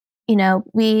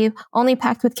we only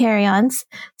packed with carry-ons.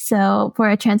 So for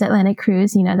a transatlantic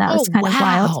cruise, that was kind of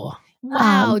wild.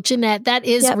 Wow, Jeanette, that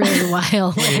is really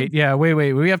wild.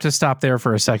 Wait. We have to stop there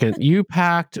for a second. You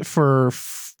packed for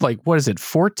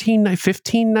 15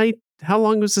 night? How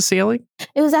long was the sailing?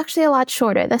 It was actually a lot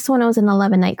shorter. This one was an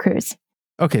 11-night cruise.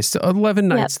 Okay, so 11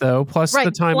 nights though, plus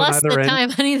the time on either end.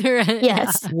 Time on either end.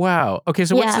 Yes. Yeah. Wow. Okay,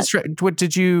 so what's the what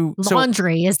did you...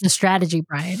 Laundry is the strategy,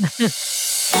 Brian.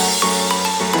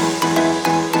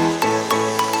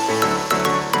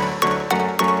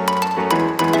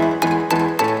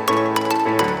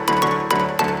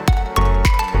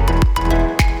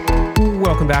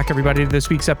 Welcome back, everybody, to this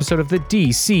week's episode of the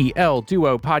DCL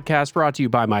Duo podcast, brought to you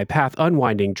by My Path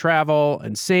Unwinding Travel.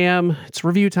 And Sam, it's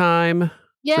review time.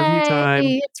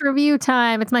 Yay! It's review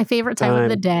time. It's my favorite time of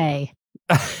the day.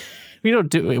 We don't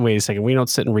do... Wait a second. We don't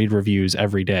sit and read reviews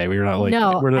every day. We're not like...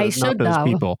 No, we're not, I should, not those though.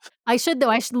 people. I should,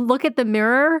 though. I should look at the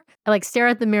mirror, stare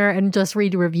at the mirror and just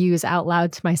read reviews out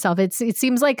loud to myself. It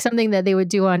seems like something that they would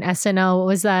do on SNL.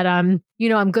 Was that, I'm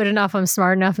good enough, I'm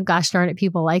smart enough, and gosh darn it,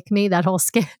 people like me. That whole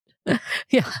skit.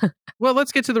 Yeah. Well,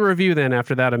 let's get to the review then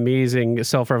after that amazing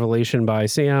self-revelation by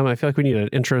Sam. I feel like we need an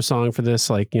intro song for this,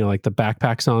 like the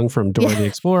backpack song from Dora the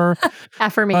Explorer.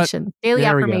 Affirmation. Daily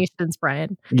affirmations,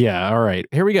 Brian. Yeah, all right.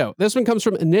 Here we go. This one comes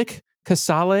from Nick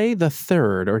Casale III,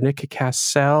 or Nick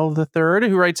Cassell III,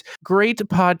 who writes, great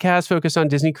podcast focused on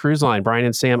Disney Cruise Line. Brian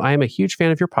and Sam, I am a huge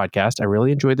fan of your podcast. I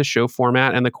really enjoy the show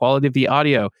format and the quality of the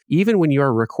audio. Even when you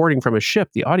are recording from a ship,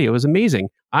 the audio is amazing.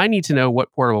 I need to know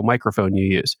what portable microphone you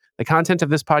use. The content of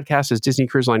this podcast is Disney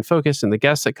Cruise Line focused, and the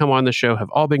guests that come on the show have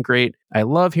all been great. I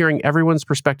love hearing everyone's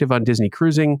perspective on Disney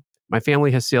cruising. My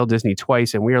family has sailed Disney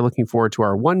twice, and we are looking forward to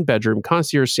our one-bedroom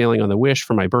concierge sailing on the Wish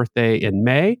for my birthday in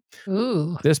May.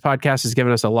 Ooh. This podcast has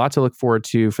given us a lot to look forward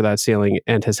to for that sailing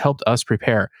and has helped us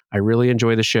prepare. I really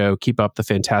enjoy the show. Keep up the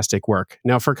fantastic work.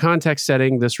 Now, for context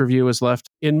setting, this review was left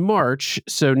in March.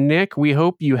 So, Nick, we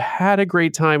hope you had a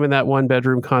great time in that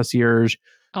one-bedroom concierge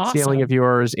sailing of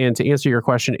yours. And to answer your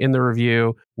question in the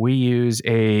review, we use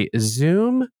a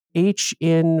Zoom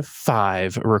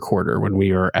HN5 recorder when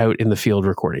we are out in the field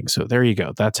recording. So there you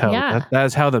go. That's how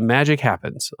that's how the magic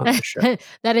happens on the show.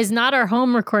 That is not our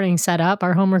home recording setup.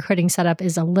 Our home recording setup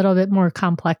is a little bit more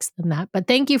complex than that. But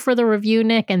thank you for the review,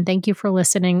 Nick, and thank you for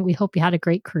listening. We hope you had a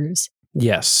great cruise.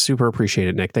 Yes, super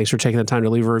appreciated, Nick. Thanks for taking the time to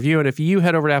leave a review. And if you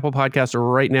head over to Apple Podcasts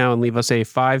right now and leave us a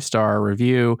 5-star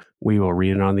review, we will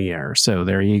read it on the air. So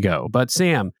there you go. But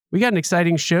Sam, we got an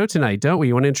exciting show tonight, don't we?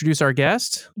 You want to introduce our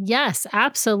guest? Yes,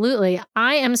 absolutely.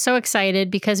 I am so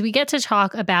excited because we get to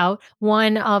talk about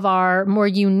one of our more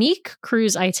unique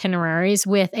cruise itineraries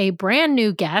with a brand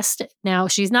new guest. Now,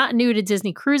 she's not new to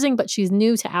Disney cruising, but she's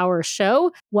new to our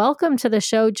show. Welcome to the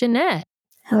show, Jeanette.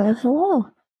 Hello.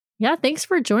 Yeah, thanks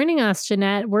for joining us,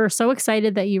 Jeanette. We're so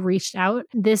excited that you reached out.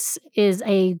 This is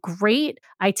a great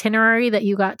itinerary that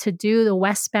you got to do, the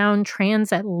Westbound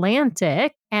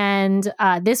Transatlantic. And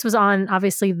this was on,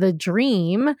 obviously, the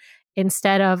Dream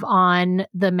instead of on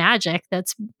the Magic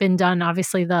that's been done,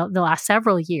 obviously, the last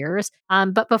several years.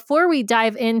 But before we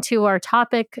dive into our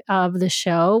topic of the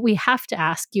show, we have to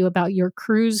ask you about your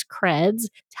cruise creds.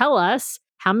 Tell us,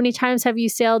 how many times have you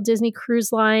sailed Disney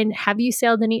Cruise Line? Have you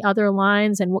sailed any other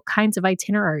lines? And what kinds of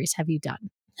itineraries have you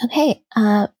done? Okay.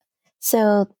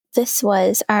 So this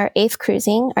was our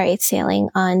 8th sailing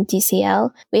on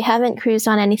DCL. We haven't cruised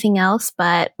on anything else,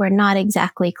 but we're not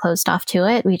exactly closed off to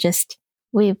it.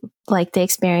 We like the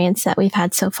experience that we've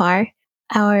had so far.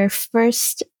 Our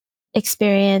first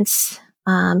experience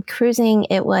cruising,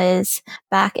 it was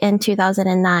back in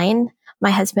 2009. My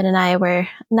husband and I were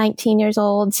 19 years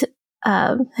old.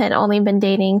 Had only been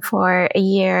dating for a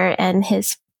year, and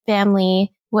his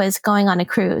family was going on a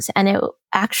cruise, and it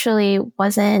actually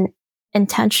wasn't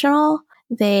intentional.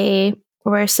 They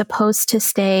were supposed to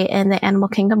stay in the Animal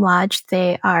Kingdom Lodge.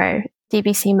 They are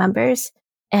DBC members,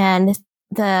 and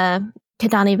the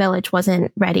Kidani Village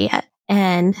wasn't ready yet.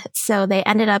 And so they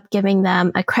ended up giving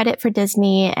them a credit for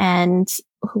Disney, and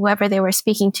whoever they were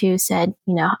speaking to said,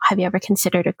 have you ever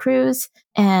considered a cruise?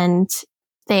 And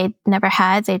they never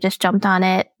had. They just jumped on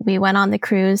it. We went on the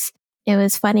cruise. It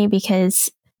was funny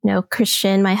because,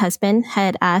 Christian, my husband,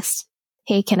 had asked,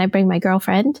 hey, can I bring my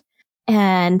girlfriend?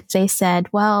 And they said,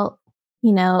 well,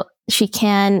 she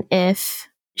can if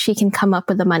she can come up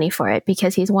with the money for it,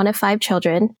 because he's one of 5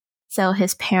 children. So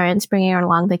his parents bringing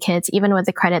along the kids, even with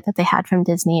the credit that they had from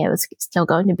Disney, it was still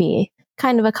going to be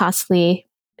kind of a costly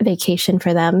vacation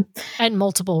for them. And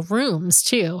multiple rooms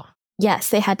too. Yes,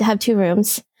 they had to have 2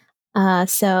 rooms.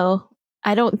 So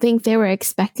I don't think they were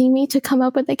expecting me to come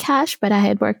up with the cash, but I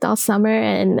had worked all summer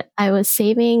and I was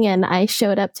saving, and I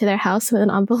showed up to their house with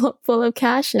an envelope full of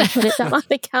cash and put it down on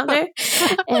the counter.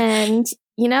 And,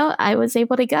 I was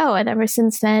able to go. And ever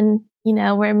since then,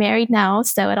 we're married now,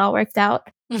 so it all worked out,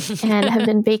 and have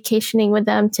been vacationing with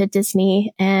them to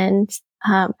Disney. And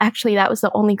actually, that was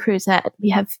the only cruise that we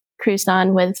have cruised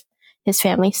on with his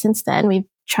family since then. We've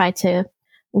tried to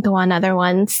go on other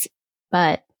ones,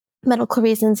 but medical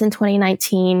reasons in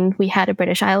 2019, we had a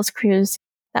British Isles cruise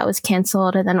that was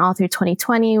canceled. And then all through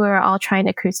 2020, we were all trying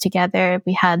to cruise together.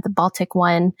 We had the Baltic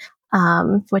one,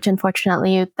 which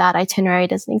unfortunately that itinerary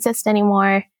doesn't exist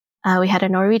anymore. We had a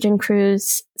Norwegian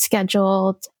cruise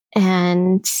scheduled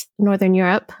and Northern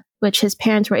Europe, which his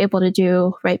parents were able to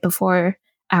do right before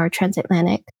our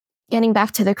Transatlantic. Getting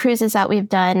back to the cruises that we've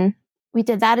done, we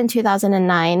did that in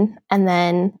 2009, and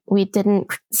then we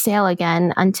didn't sail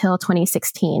again until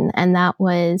 2016. And that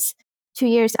was 2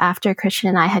 years after Christian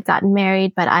and I had gotten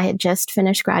married, but I had just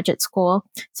finished graduate school.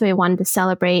 So we wanted to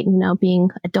celebrate, being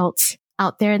adults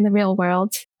out there in the real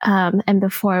world. And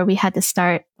before I had to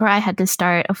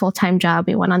start a full-time job,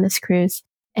 we went on this cruise,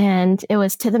 and it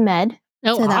was to the Med.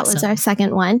 Oh, so that was our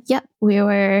second one. Yep. We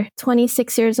were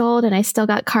 26 years old, and I still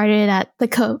got carded at the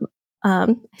Cove.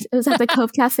 It was at the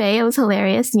Cove Cafe. It was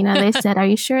hilarious. They said, "Are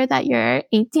you sure that you're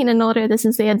 18 and older? This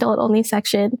is the adult only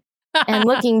section." And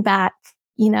looking back,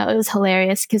 it was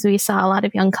hilarious because we saw a lot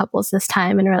of young couples this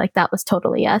time, and we're like, that was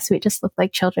totally us. We just looked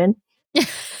like children.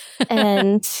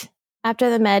 And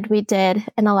after the Med, we did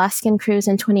an Alaskan cruise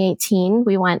in 2018.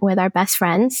 We went with our best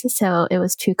friends. So it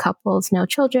was 2 couples, no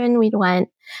children. We went,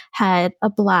 had a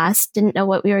blast, didn't know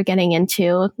what we were getting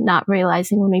into, not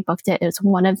realizing when we booked it, it was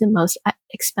one of the most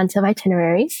expensive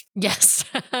itineraries. Yes.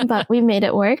 But we made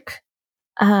it work.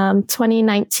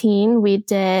 2019, we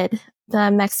did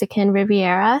the Mexican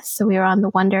Riviera. So we were on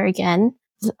the Wonder again.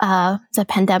 The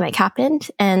pandemic happened.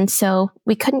 And so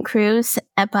we couldn't cruise,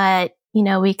 but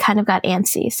we kind of got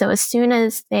antsy. So as soon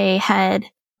as they had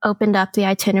opened up the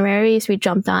itineraries, we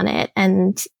jumped on it.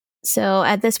 And so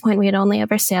at this point, we had only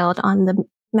ever sailed on the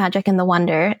Magic and the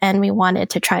Wonder, and we wanted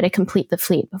to try to complete the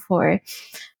fleet before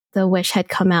the Wish had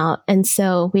come out. And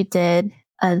so we did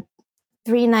a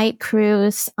 3-night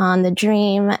cruise on the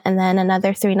Dream, and then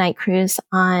another 3-night cruise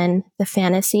on the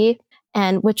Fantasy,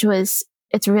 and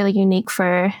it's really unique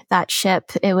for that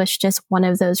ship. It was just one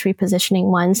of those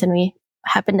repositioning ones, and we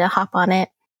happened to hop on it.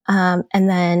 And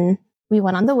then we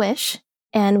went on the Wish,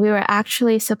 and we were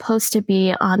actually supposed to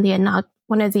be on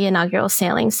one of the inaugural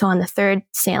sailings, so on the 3rd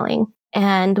sailing.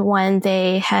 And when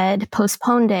they had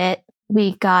postponed it,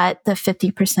 we got the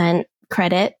 50%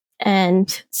 credit.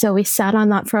 And so we sat on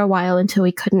that for a while until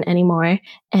we couldn't anymore.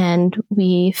 And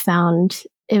we found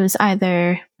it was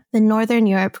either the Northern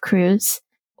Europe cruise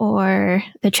or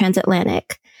the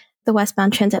Transatlantic, the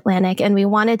Westbound Transatlantic. And we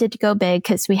wanted it to go big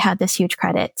because we had this huge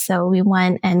credit. So we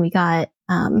went and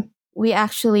we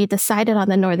actually decided on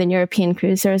the Northern European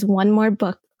cruise. There was one more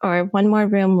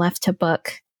room left to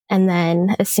book. And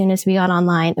then as soon as we got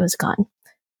online, it was gone.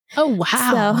 Oh,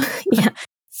 wow. So, yeah.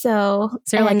 So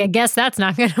you're like, I guess that's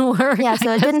not going to work. Yeah,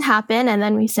 so it didn't happen. And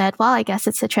then we said, well, I guess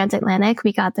it's the Transatlantic.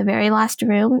 We got the very last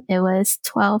room. It was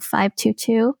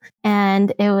 12522.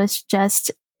 And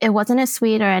it wasn't a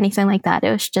suite or anything like that.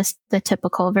 It was just the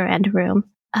typical veranda room.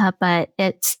 But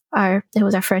it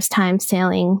was our first time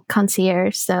sailing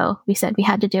concierge. So we said we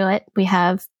had to do it. We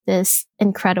have this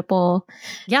incredible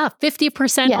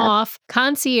 50% off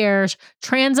concierge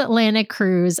Transatlantic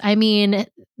cruise. I mean,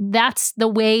 that's the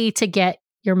way to get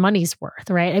your money's worth,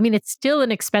 right? I mean, it's still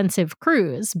an expensive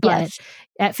cruise, but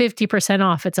at 50%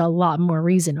 off, it's a lot more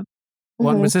reasonable.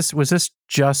 What was this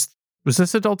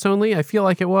adults only? I feel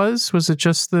like it was. Was it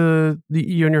just the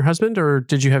you and your husband, or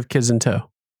did you have kids in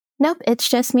tow? Nope, it's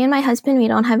just me and my husband. We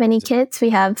don't have any kids. We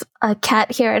have a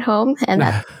cat here at home, and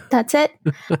that's it.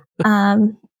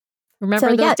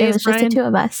 Remember those days, it was Brian? Just the 2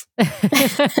 of us.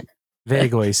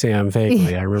 Vaguely, Sam.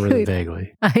 Vaguely, I remember them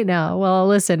vaguely. I know. Well,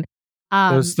 listen,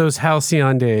 those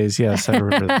halcyon days. Yes, I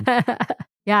remember them.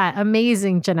 Yeah,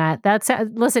 amazing, Jeanette.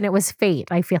 Listen, it was fate.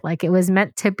 I feel like it was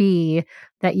meant to be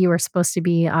that you were supposed to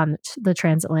be on the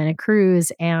Transatlantic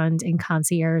cruise and in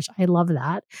concierge. I love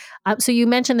that. So you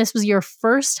mentioned this was your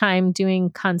first time doing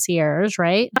concierge,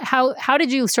 right? How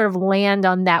did you sort of land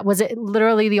on that? Was it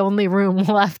literally the only room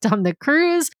left on the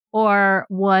cruise, or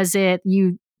was it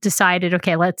you decided,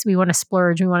 okay, we want to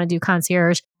splurge, we want to do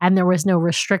concierge, and there was no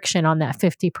restriction on that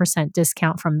 50%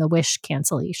 discount from the Wish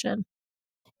cancellation?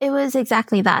 It was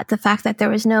exactly that. The fact that there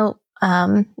was no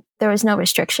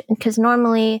restriction, because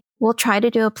normally we'll try to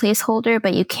do a placeholder,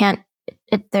 but you can't,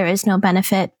 there is no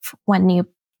benefit when you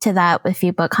to that if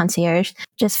you book concierge.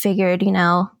 Just figured,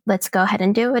 let's go ahead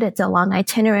and do it. It's a long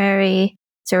itinerary,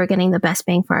 so we're getting the best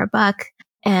bang for our buck.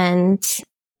 And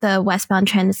the Westbound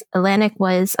Transatlantic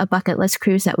was a bucket list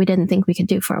cruise that we didn't think we could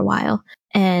do for a while.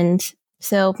 And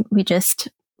so we just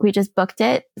booked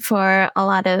it. For a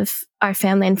lot of our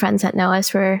family and friends that know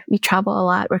us, we travel a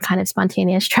lot. We're kind of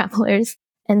spontaneous travelers.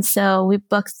 And so we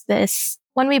booked this.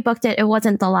 When we booked it, it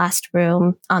wasn't the last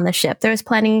room on the ship. There was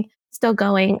plenty still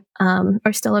going,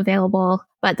 or still available,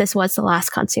 but this was the last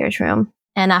concierge room.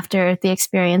 And after the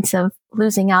experience of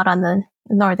losing out on the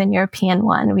Northern European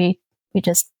one, we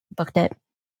just booked it.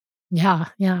 Yeah.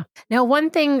 Now, one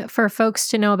thing for folks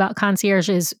to know about concierge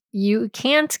is you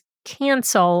can't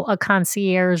cancel a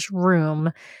concierge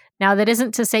room. Now, that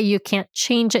isn't to say you can't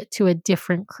change it to a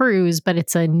different cruise, but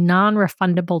it's a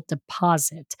non-refundable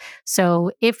deposit.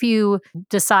 So if you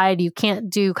decide you can't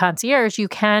do concierge, you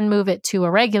can move it to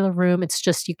a regular room. It's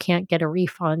just you can't get a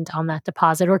refund on that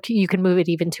deposit, or you can move it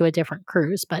even to a different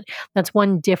cruise. But that's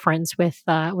one difference with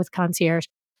concierge.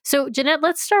 So, Jeanette,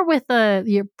 let's start with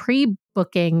your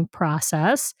pre-booking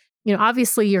process.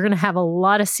 Obviously, you're going to have a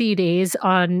lot of sea days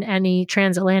on any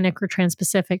transatlantic or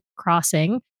transpacific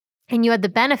crossing. And you had the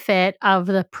benefit of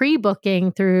the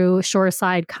pre-booking through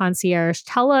Shoreside Concierge.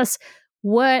 Tell us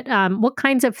what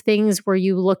kinds of things were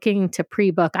you looking to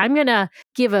pre-book? I'm going to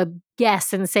give a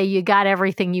guess and say you got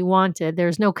everything you wanted.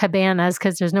 There's no cabanas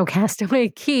because there's no Castaway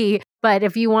Cay. But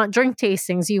if you want drink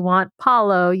tastings, you want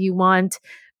Palo, you want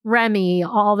Remy,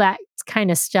 all that kind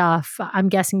of stuff, I'm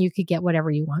guessing you could get whatever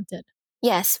you wanted.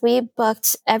 Yes, we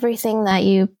booked everything that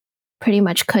you pretty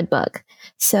much could book.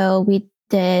 So we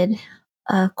did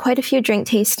quite a few drink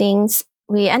tastings.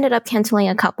 We ended up canceling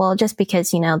a couple just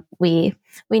because, we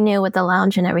knew with the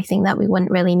lounge and everything that we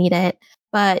wouldn't really need it.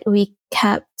 But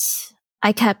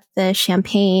I kept the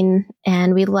champagne,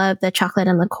 and we loved the chocolate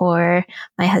and liqueur.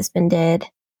 My husband did.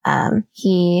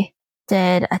 He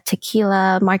did a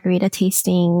tequila margarita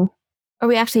tasting, or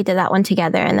we actually did that one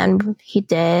together. And then he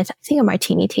did, I think, a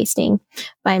martini tasting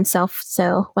by himself.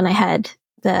 So when I had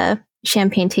the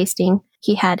champagne tasting,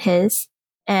 he had his,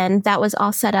 and that was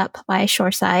all set up by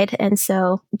Shoreside. And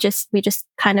so we just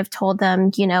kind of told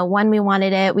them, when we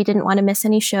wanted it, we didn't want to miss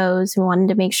any shows. We wanted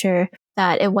to make sure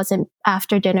that it wasn't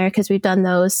after dinner, because we've done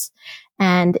those,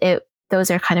 and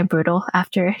those are kind of brutal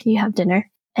after you have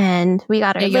dinner. And we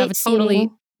got our late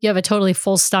seating. You have a totally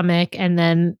full stomach, and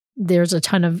then there's a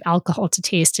ton of alcohol to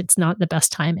taste. It's not the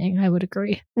best timing. I would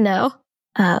agree. No.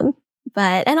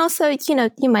 But, and also,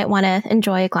 you might want to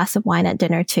enjoy a glass of wine at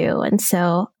dinner too. And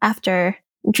so after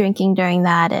drinking during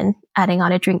that and adding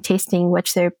on a drink tasting,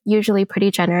 which they're usually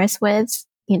pretty generous with,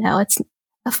 it's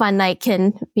a fun night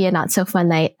can be a not so fun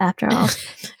night after all.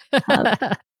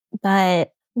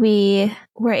 But we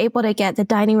were able to get the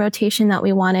dining rotation that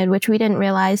we wanted, which we didn't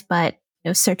realize, but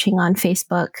searching on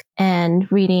Facebook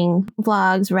and reading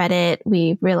vlogs, Reddit,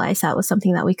 we realized that was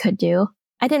something that we could do.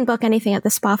 I didn't book anything at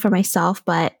the spa for myself,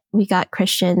 but we got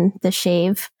Christian the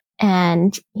shave,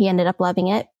 and he ended up loving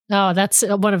it. Oh, that's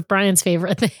one of Brian's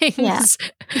favorite things. Yeah.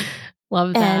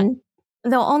 Love that. And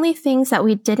the only things that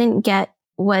we didn't get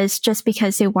was just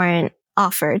because they weren't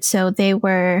offered. So they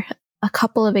were a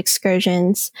couple of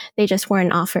excursions. They just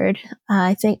weren't offered.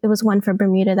 I think it was one for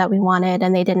Bermuda that we wanted,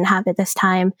 and they didn't have it this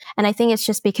time. And I think it's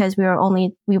just because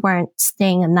we weren't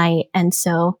staying a night. And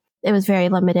so it was very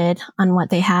limited on what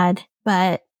they had,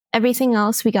 but everything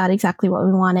else, we got exactly what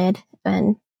we wanted.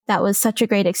 And that was such a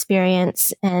great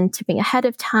experience. And tipping ahead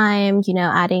of time,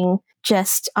 adding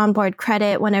just onboard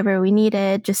credit whenever we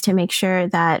needed, just to make sure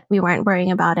that we weren't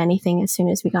worrying about anything as soon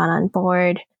as we got on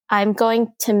board. I'm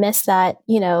going to miss that,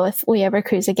 if we ever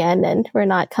cruise again and we're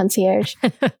not concierge.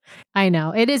 I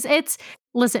know.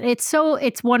 Listen,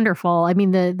 it's wonderful. I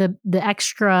mean, the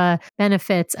extra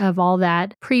benefits of all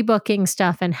that pre-booking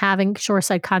stuff and having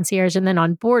Shoreside Concierge, and then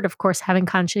on board, of course, having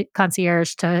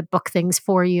concierge to book things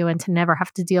for you and to never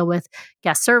have to deal with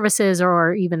guest services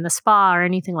or even the spa or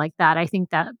anything like that. I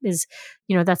think that is,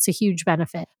 that's a huge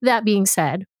benefit. That being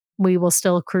said, we will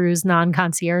still cruise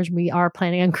non-concierge. We are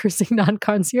planning on cruising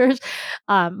non-concierge.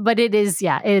 But it is,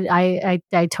 I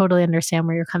totally understand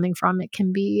where you're coming from. It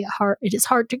can be hard. It is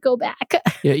hard to go back.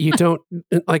 Yeah, you don't,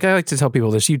 like I like to tell people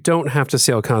this, you don't have to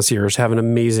sail concierge, have an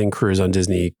amazing cruise on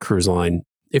Disney Cruise Line.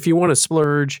 If you want to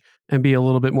splurge and be a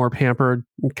little bit more pampered,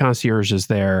 concierge is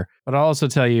there. But I'll also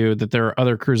tell you that there are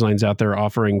other cruise lines out there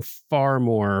offering far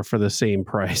more for the same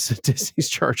price that Disney's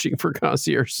charging for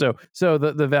concierge. So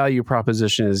the value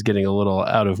proposition is getting a little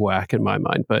out of whack in my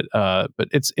mind. But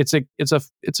it's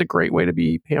a great way to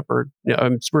be pampered.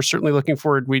 We're certainly looking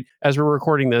forward. As we're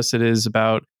recording this, it is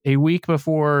about a week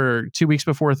before, 2 weeks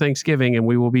before Thanksgiving, and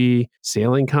we will be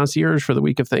sailing concierge for the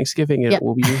week of Thanksgiving, and it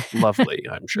will be lovely,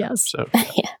 I'm sure. Yes. So,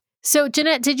 Yeah. So,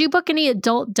 Jeanette, did you book any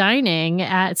adult dining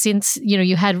since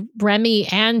you had Remy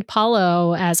and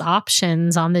Paulo as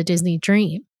options on the Disney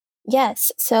Dream?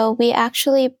 Yes. So we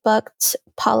actually booked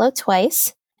Paulo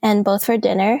twice, and both for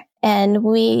dinner. And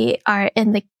we are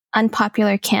in the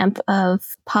unpopular camp of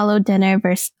Paulo dinner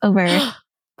versus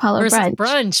Paulo versus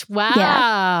brunch.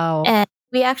 Wow. Yeah. And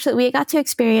we got to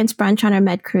experience brunch on our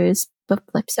med cruise.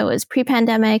 So it was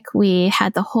pre-pandemic. We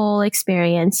had the whole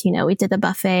experience. We did the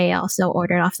buffet, also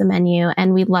ordered off the menu,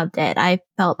 and we loved it. I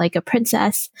felt like a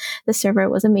princess. The server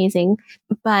was amazing.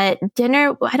 But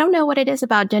dinner, I don't know what it is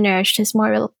about dinner. It's just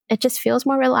it just feels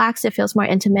more relaxed. It feels more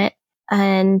intimate.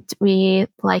 And we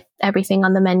liked everything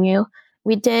on the menu.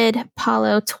 We did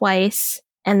Paulo twice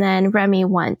and then Remy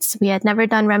once. We had never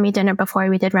done Remy dinner before.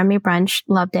 We did Remy brunch,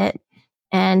 loved it,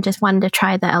 and just wanted to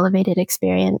try the elevated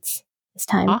experience this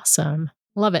time. Awesome.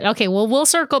 Love it. Okay, well, we'll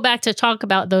circle back to talk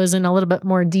about those in a little bit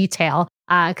more detail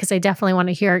because I definitely want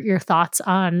to hear your thoughts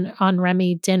on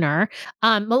Remy dinner.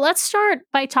 But let's start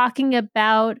by talking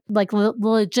about like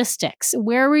logistics.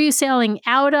 Where were you sailing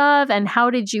out of, and how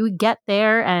did you get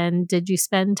there? And did you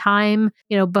spend time,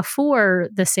 before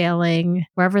the sailing,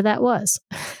 wherever that was?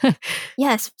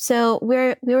 Yes. So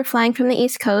we were flying from the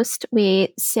East Coast.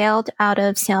 We sailed out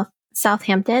of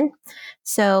Southampton.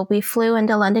 So we flew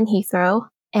into London Heathrow,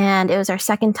 and it was our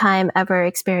second time ever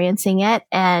experiencing it.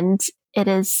 And it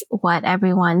is what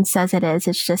everyone says it is.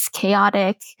 It's just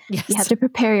chaotic. Yes. You have to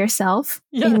prepare yourself.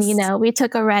 Yes. And, we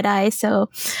took a red eye. So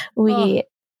we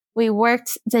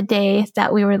worked the day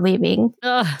that we were leaving,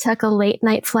 took a late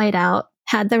night flight out,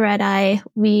 had the red eye.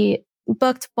 We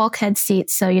booked bulkhead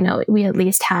seats. So, we at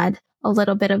least had a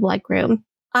little bit of leg room.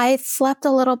 I slept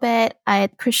a little bit.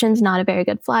 Christian's not a very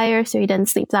good flyer, so he didn't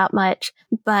sleep that much,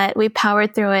 but we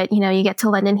powered through it. You get to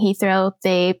London Heathrow,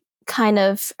 they kind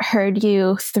of herd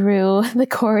you through the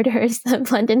corridors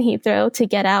of London Heathrow to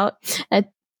get out.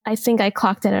 I think I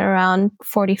clocked it at around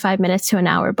 45 minutes to an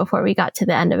hour before we got to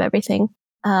the end of everything.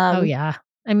 Oh, yeah.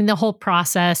 I mean, the whole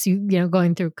process,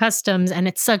 going through customs, and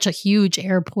it's such a huge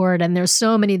airport, and there's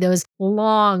so many of those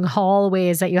long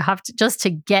hallways that you have to just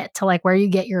to get to like where you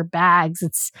get your bags.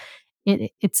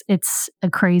 It's a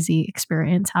crazy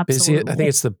experience. Absolutely. I think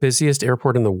it's the busiest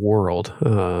airport in the world.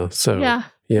 Yeah,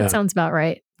 that sounds about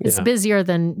right. It's busier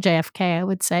than JFK, I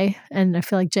would say, and I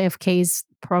feel like JFK is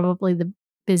probably the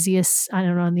busiest, I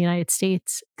don't know, in the United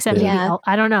States, except maybe,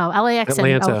 I don't know, LAX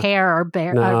Atlanta. and O'Hare or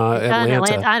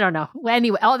Atlanta. I don't know.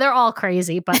 Anyway, they're all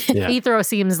crazy, but Heathrow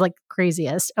seems like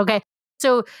craziest. Okay.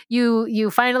 So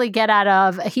you finally get out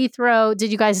of Heathrow.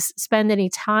 Did you guys spend any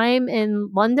time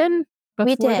in London?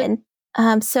 We did.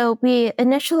 So we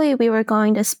were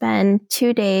going to spend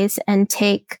 2 days and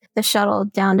take the shuttle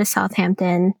down to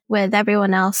Southampton with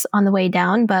everyone else on the way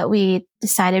down, but we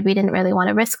decided we didn't really want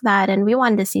to risk that, and we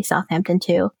wanted to see Southampton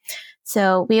too.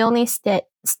 So we only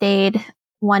stayed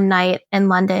one night in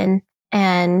London,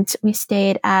 and we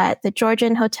stayed at the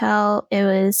Georgian Hotel. It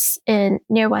was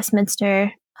near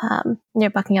Westminster, near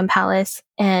Buckingham Palace.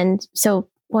 And so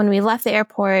when we left the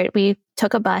airport, we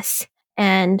took a bus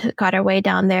and got our way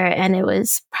down there, and it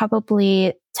was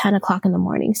probably 10 o'clock in the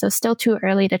morning. So still too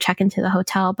early to check into the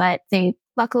hotel, but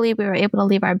luckily we were able to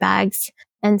leave our bags.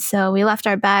 And so we left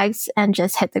our bags and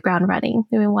just hit the ground running.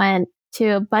 We went to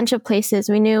a bunch of places.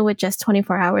 We knew with just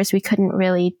 24 hours, we couldn't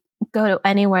really go to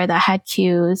anywhere that had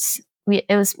queues.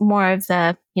 It was more of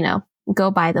the,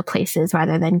 go by the places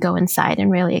rather than go inside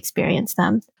and really experience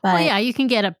them. But you can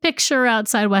get a picture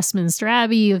outside Westminster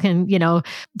Abbey. You can,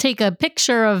 take a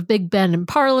picture of Big Ben and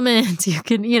Parliament. You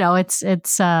can,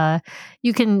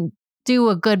 you can do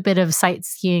a good bit of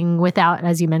sightseeing without,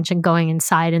 as you mentioned, going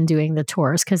inside and doing the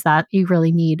tours, because that you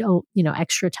really need,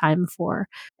 extra time for.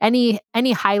 Any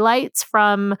highlights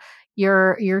from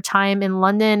your time in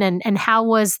London, and how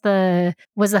was the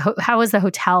hotel was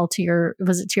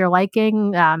it to your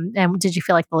liking? And did you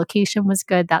feel like the location was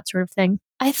good, that sort of thing?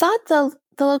 I thought the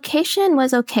location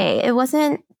was okay. It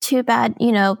wasn't too bad.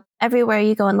 Everywhere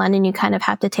you go in London, you kind of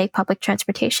have to take public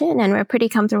transportation, and we're pretty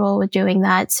comfortable with doing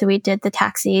that. So we did the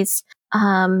taxis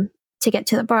to get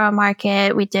to the Borough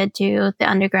Market. We did do the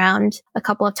Underground a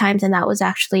couple of times, and that was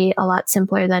actually a lot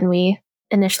simpler than we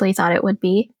initially thought it would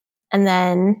be. And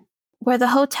then where the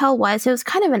hotel was, it was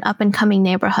kind of an up and coming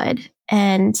neighborhood,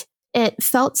 and it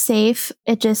felt safe.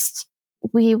 It was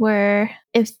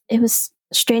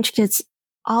strange because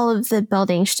all of the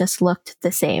buildings just looked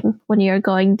the same when you're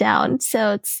going down.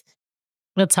 So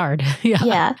That's hard.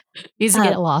 Yeah. Easy to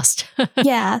get lost.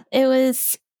 Yeah,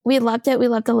 we loved it. We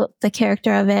loved the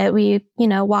character of it. We,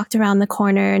 walked around the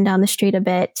corner and down the street a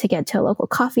bit to get to a local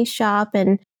coffee shop,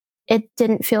 and it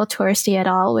didn't feel touristy at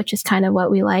all, which is kind of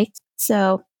what we liked.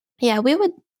 So yeah, we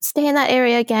would stay in that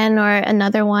area again or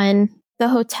another one. The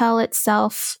hotel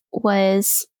itself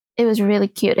was really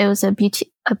cute. It was a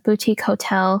boutique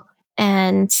hotel,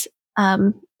 and,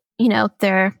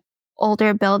 they're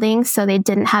older buildings, so they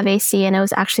didn't have AC, and it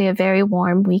was actually a very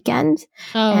warm weekend.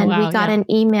 Oh, wow, we got an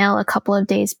email a couple of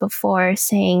days before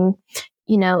saying,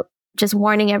 just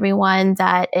warning everyone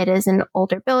that it is an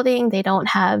older building. They don't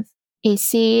have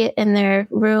AC in their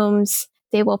rooms.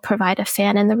 They will provide a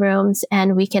fan in the rooms,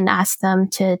 and we can ask them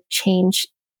to change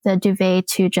the duvet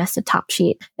to just a top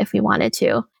sheet if we wanted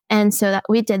to. And so that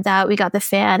we did that. We got the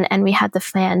fan, and we had the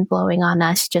fan blowing on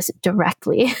us just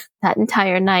directly that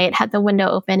entire night. Had the window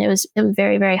open. It was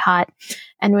very, very hot.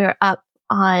 And we were up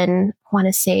on, I want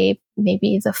to say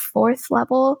maybe the 4th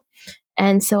level.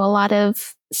 And so a lot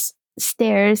of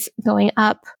stairs going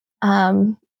up,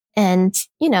 and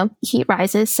heat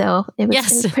rises. So it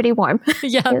was pretty warm.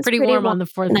 Yeah. Pretty warm on the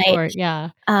 4th floor. Yeah.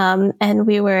 And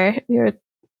we were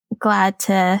glad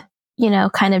to,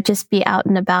 kind of just be out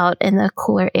and about in the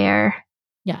cooler air.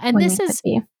 Yeah. And this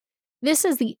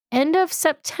is the end of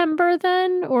September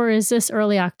then, or is this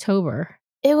early October?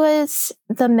 It was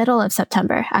the middle of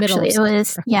September, actually.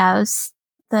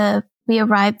 We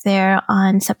arrived there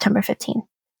on September 15th.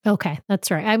 Okay. That's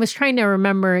right. I was trying to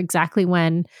remember exactly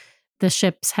when the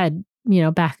ships had,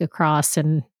 back across,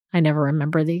 and I never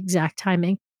remember the exact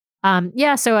timing.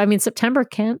 So I mean, September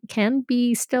can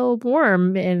be still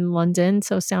warm in London,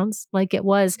 so sounds like it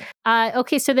was.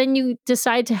 Okay, so then you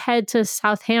decide to head to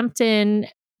Southampton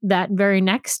that very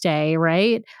next day,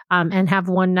 right? And have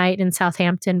one night in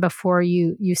Southampton before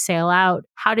you sail out.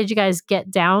 How did you guys get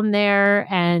down there?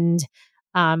 And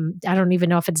I don't even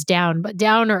know if it's down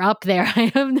or up there.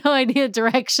 I have no idea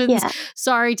directions. Yeah.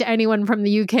 Sorry to anyone from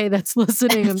the UK that's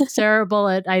listening. I'm terrible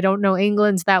I don't know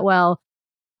England that well.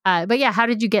 But yeah, how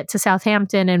did you get to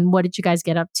Southampton, and what did you guys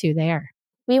get up to there?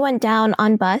 We went down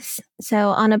on bus. So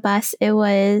on a bus, it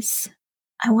was,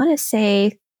 I want to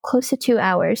say, close to 2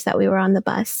 hours that we were on the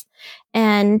bus.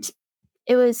 And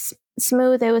it was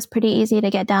smooth. It was pretty easy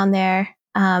to get down there.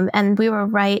 And we were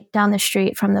right down the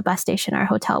street from the bus station our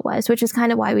hotel was, which is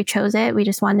kind of why we chose it. We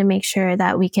just wanted to make sure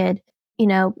that we could,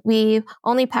 we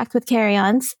only packed with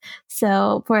carry-ons.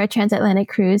 So for a transatlantic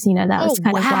cruise, that was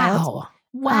kind of wild.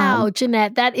 Wow,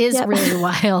 Jeanette, that is really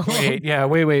wild. Wait.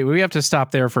 We have to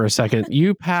stop there for a second.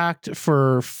 You packed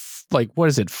for what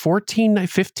is it, 14 night,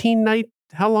 15 night?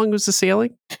 How long was the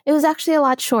sailing? It was actually a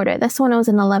lot shorter. This one was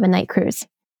an 11-night cruise.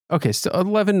 Okay, so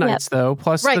 11 nights though,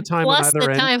 plus the time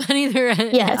on either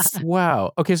end. Yes.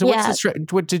 Wow. Okay, so what's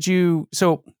what did you,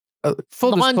 so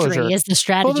full Laundry disclosure is the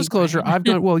strategy. Full disclosure, I've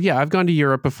gone to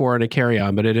Europe before in a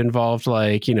carry-on, but it involved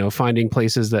finding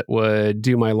places that would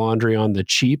do my laundry on the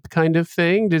cheap kind of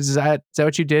thing. Is that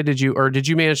what you did? Did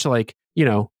you manage to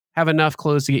have enough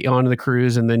clothes to get you onto the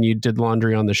cruise, and then you did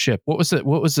laundry on the ship? What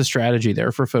was the strategy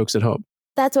there for folks at home?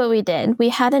 That's what we did. We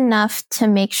had enough to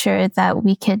make sure that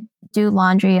we could do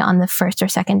laundry on the first or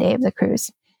second day of the cruise.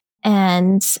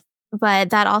 But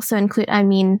that also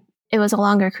it was a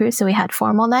longer cruise, so we had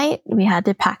formal night. We had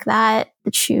to pack that.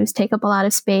 The shoes take up a lot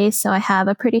of space. So I have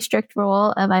a pretty strict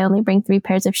rule of I only bring 3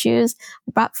 pairs of shoes.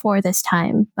 I brought 4 this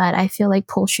time, but I feel like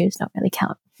pool shoes don't really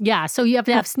count. Yeah. So you have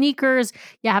to have sneakers,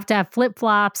 you have to have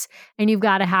flip-flops, and you've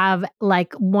got to have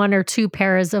 1 or 2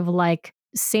 pairs of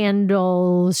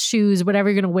sandals, shoes, whatever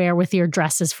you're going to wear with your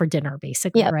dresses for dinner,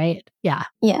 basically, right? Yeah.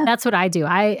 Yeah. That's what I do.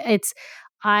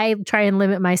 I try and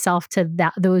limit myself to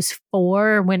those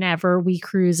 4 whenever we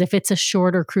cruise. If it's a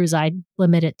shorter cruise, I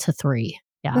limit it to 3.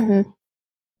 Yeah. Mm-hmm.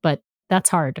 But that's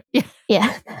hard.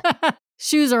 Yeah.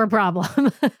 Shoes are a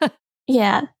problem.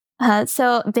 Yeah.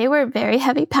 So they were very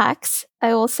heavy packs.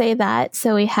 I will say that.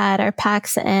 So we had our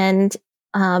packs and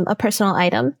a personal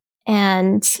item,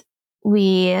 and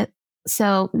we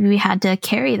had to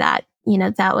carry that.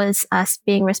 That was us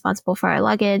being responsible for our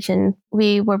luggage, and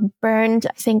we were burned,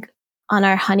 I think, on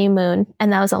our honeymoon,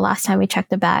 and that was the last time we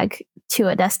checked a bag to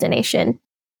a destination.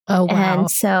 Oh, wow.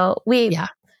 And so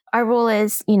our rule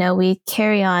is, we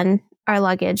carry on our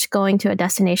luggage going to a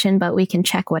destination, but we can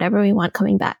check whatever we want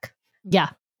coming back. Yeah.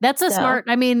 That's smart,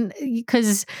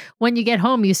 because when you get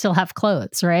home, you still have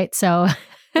clothes, right? So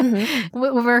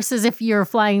Versus if you're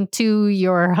flying to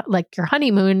your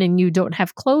honeymoon and you don't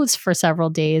have clothes for several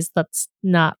days, that's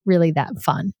not really that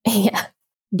fun. Yeah.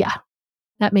 Yeah.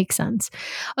 That makes sense.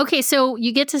 Okay, so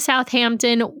you get to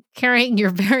Southampton carrying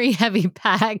your very heavy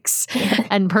packs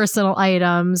and personal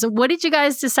items. What did you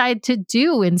guys decide to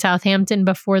do in Southampton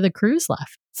before the cruise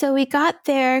left? So we got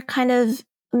there kind of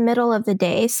middle of the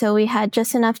day. So we had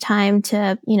just enough time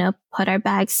to, put our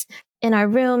bags in our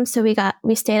room. So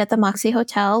we stayed at the Moxie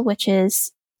Hotel, which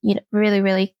is, really,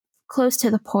 really close to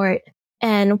the port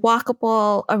and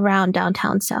walkable around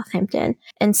downtown Southampton.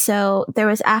 And so there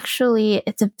was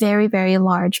it's a very, very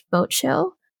large boat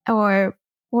show or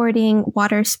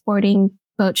water sporting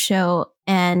boat show.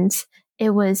 And it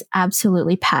was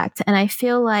absolutely packed. And I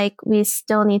feel like we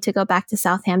still need to go back to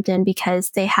Southampton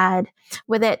because they had,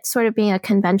 with it sort of being a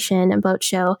convention and boat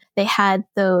show, they had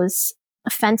those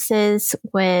fences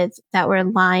that were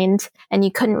lined and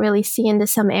you couldn't really see into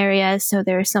some areas. So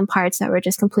there were some parts that were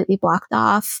just completely blocked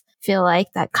off. Feel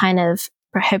like that kind of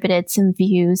prohibited some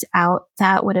views out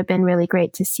that would have been really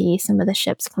great to see some of the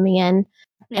ships coming in.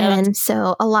 Yeah. And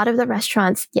so a lot of the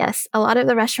restaurants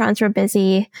were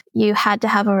busy. You had to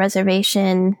have a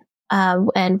reservation,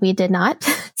 and we did not.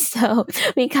 So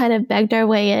we kind of begged our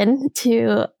way in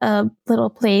to a little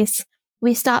place.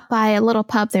 We stopped by a little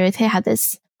pub there. They had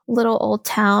this little old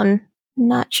town.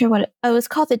 Not sure what it was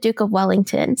called, the Duke of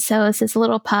Wellington. So it's this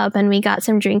little pub and we got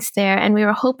some drinks there and we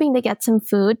were hoping to get some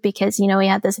food because, we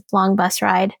had this long bus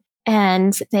ride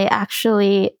and they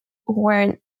actually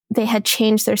they had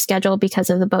changed their schedule because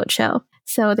of the boat show.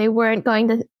 So they were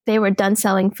done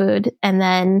selling food and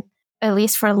then at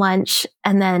least for lunch.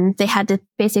 And then they had to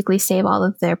basically save all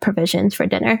of their provisions for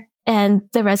dinner and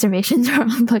the reservations were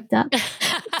all booked up.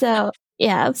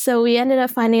 So we ended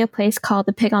up finding a place called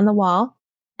the Pig on the Wall.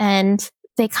 And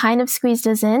they kind of squeezed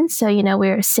us in. So, we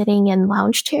were sitting in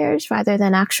lounge chairs rather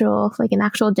than an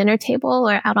actual dinner table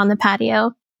or out on the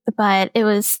patio. But it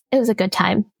was a good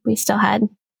time. We still had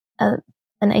a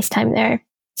nice time there.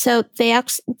 So they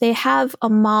have a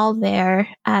mall there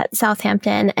at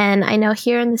Southampton. And I know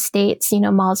here in the States,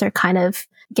 malls are kind of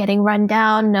getting run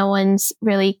down. No one's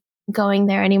really going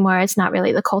there anymore. It's not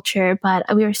really the culture. But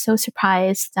we were so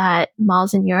surprised that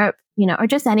malls in Europe, or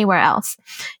just anywhere else,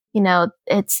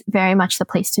 it's very much the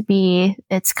place to be.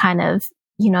 It's kind of,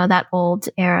 that old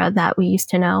era that we used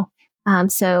to know.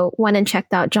 So went and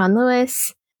checked out John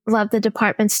Lewis, loved the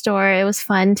department store. It was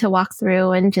fun to walk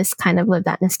through and just kind of live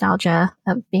that nostalgia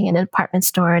of being in a department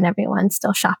store and everyone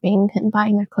still shopping and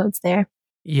buying their clothes there.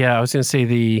 Yeah, I was going to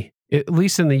say at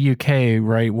least in the UK,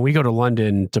 right? When we go to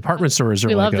London, department stores are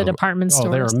we love the department stores.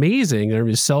 Oh, they're amazing.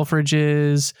 There's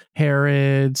Selfridges,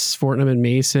 Harrods, Fortnum and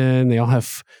Mason. They all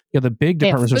have the big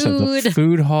department stores have the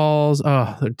food halls.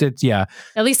 Oh, yeah.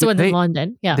 At least the ones in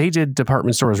London. Yeah. They did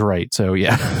department stores right. So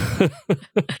yeah.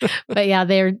 But yeah,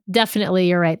 they're definitely,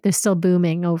 you're right. They're still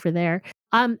booming over there.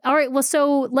 All right. Well,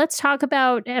 so let's talk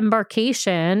about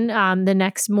embarkation. The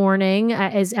next morning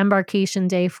is embarkation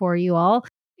day for you all.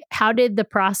 How did the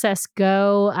process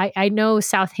go? I know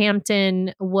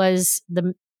Southampton was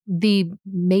the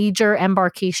major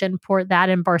embarkation port. That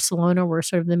and Barcelona were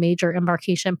sort of the major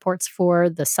embarkation ports for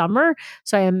the summer.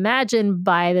 So I imagine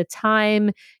by the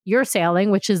time you're sailing,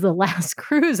 which is the last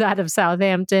cruise out of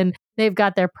Southampton, they've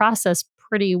got their process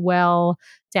pretty well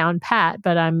down pat.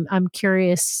 But I'm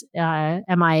curious,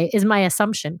 is my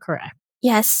assumption correct?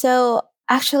 Yes. So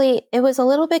actually, it was a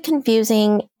little bit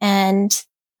confusing and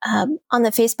on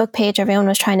the Facebook page, everyone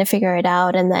was trying to figure it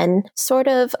out. And then sort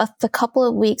of the couple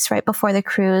of weeks right before the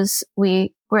cruise,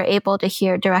 we were able to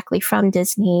hear directly from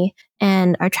Disney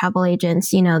and our travel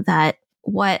agents, that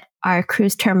what our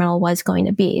cruise terminal was going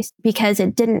to be because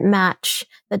it didn't match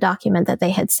the document that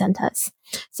they had sent us.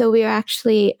 So we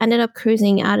actually ended up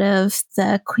cruising out of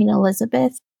the Queen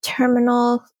Elizabeth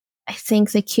terminal, I think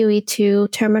the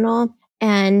QE2 terminal,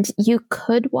 and you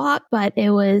could walk, but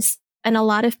and a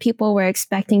lot of people were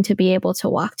expecting to be able to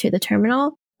walk to the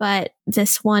terminal, but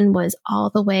this one was all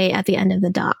the way at the end of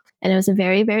the dock. And it was a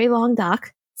very, very long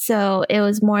dock. So it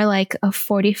was more like a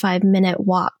 45-minute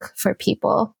walk for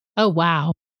people. Oh,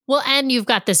 wow. Well, and you've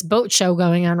got this boat show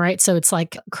going on, right? So it's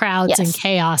like crowds and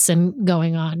chaos and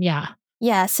going on. Yeah.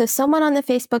 Yeah. So someone on the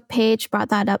Facebook page brought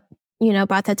that up,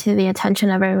 brought that to the attention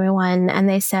of everyone. And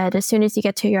they said, as soon as you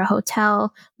get to your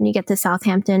hotel, when you get to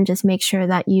Southampton, just make sure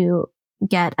that you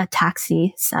get a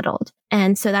taxi settled.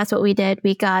 And so that's what we did.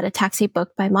 We got a taxi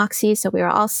booked by Moxie. So we were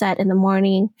all set in the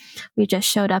morning. We just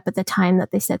showed up at the time that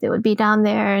they said they would be down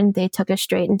there and they took us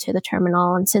straight into the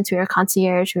terminal. And since we were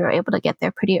concierge, we were able to get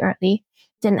there pretty early.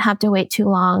 Didn't have to wait too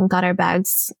long, got our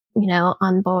bags,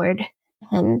 on board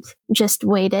and just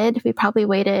waited. We probably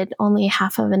waited only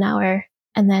half of an hour,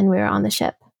 and then we were on the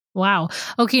ship. Wow.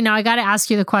 Okay, now I got to ask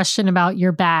you the question about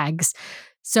your bags.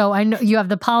 So I know you have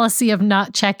the policy of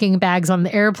not checking bags on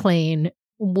the airplane.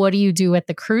 What do you do at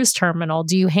the cruise terminal?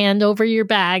 Do you hand over your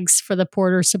bags for the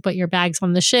porters to put your bags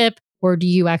on the ship, or do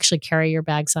you actually carry your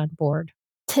bags on board?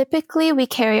 Typically, we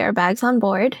carry our bags on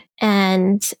board,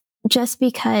 and just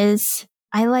because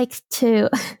I like to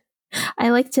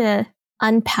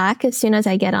unpack as soon as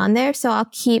I get on there. So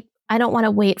I don't want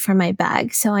to wait for my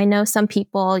bag. So I know some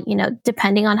people,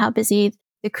 depending on how busy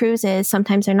the cruise is,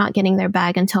 sometimes they're not getting their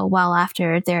bag until well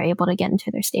after they're able to get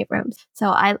into their staterooms.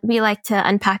 So we like to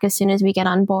unpack as soon as we get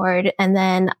on board, and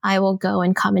then I will go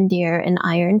and commandeer an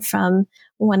iron from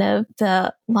one of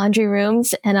the laundry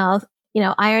rooms, and I'll,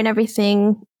 iron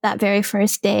everything that very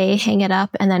first day, hang it up,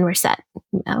 and then we're set.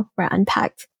 We're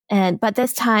unpacked. But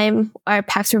this time our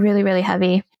packs were really, really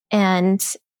heavy. And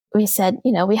we said,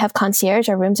 we have concierge,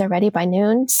 our rooms are ready by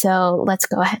noon. So let's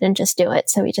go ahead and just do it.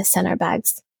 So we just sent our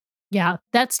bags. Yeah,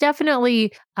 that's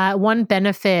definitely one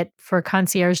benefit for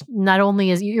concierge. Not only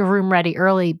is your room ready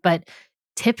early, but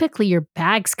typically your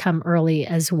bags come early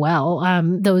as well.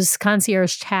 Those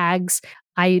concierge tags,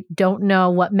 I don't know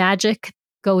what magic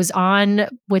goes on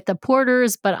with the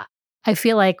porters, but I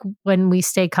feel like when we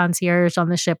stay concierge on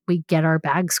the ship, we get our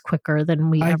bags quicker than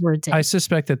we ever did. I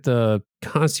suspect that the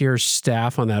concierge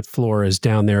staff on that floor is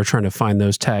down there trying to find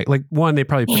those tags. Like, one, they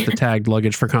probably put the tagged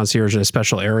luggage for concierge in a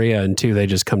special area, and two, they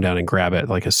just come down and grab it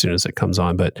like as soon as it comes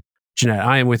on. But Jeanette,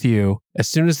 I am with you. As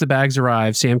soon as the bags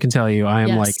arrive, Sam can tell you, I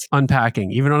am like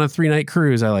unpacking. Even on a 3-night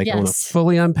cruise, I want to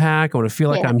fully unpack. I want to feel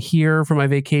like I'm here for my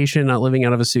vacation, not living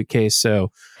out of a suitcase.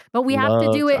 So, but we have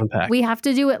to do it. We have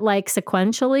to do it like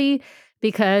sequentially,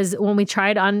 because when we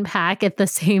try to unpack at the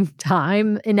same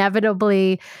time,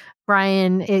 inevitably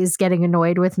Brian is getting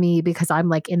annoyed with me because I'm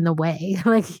like in the way.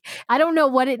 Like, I don't know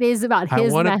what it is about his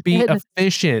method. I want to be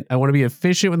efficient. I want to be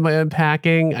efficient with my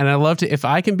unpacking. And I love to, if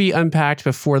I can be unpacked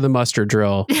before the muster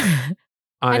drill,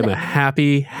 I'm a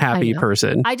happy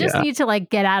person. I just need to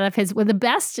get out of his.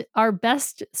 Our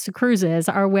best cruises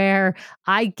are where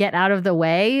I get out of the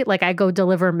way. Like, I go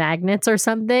deliver magnets or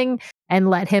something and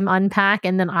let him unpack,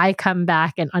 and then I come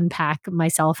back and unpack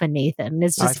myself and Nathan.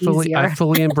 It's just easier. I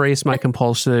fully embrace my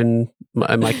compulsion,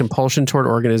 my compulsion toward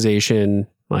organization.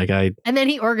 And then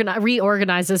he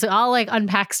reorganizes. I'll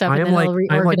unpack stuff. I'm like,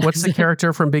 what's the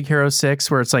character from Big Hero 6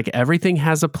 where it's like everything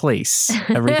has a place.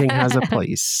 Everything has a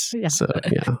place. Yeah. So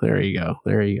yeah, there you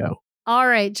go. All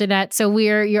right, Jeanette. So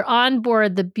you're on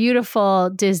board the beautiful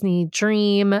Disney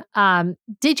Dream.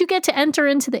 Did you get to enter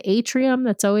into the atrium?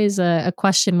 That's always a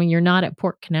question when you're not at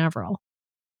Port Canaveral.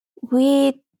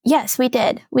 Yes, we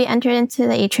did. We entered into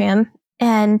the atrium,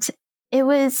 and it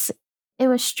was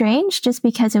strange just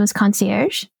because it was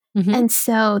concierge. Mm-hmm. And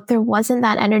so there wasn't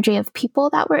that energy of people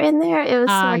that were in there. It was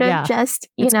sort of just,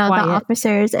 the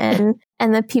officers and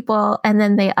the people. And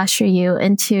then they usher you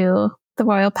into the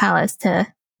Royal Palace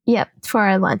for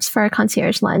our lunch, for our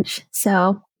concierge lunch.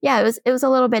 So yeah, it was a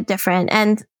little bit different.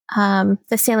 And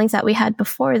the sailings that we had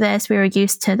before this, we were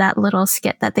used to that little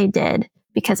skit that they did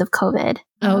because of COVID.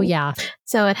 Oh yeah.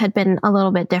 So it had been a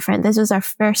little bit different. This was our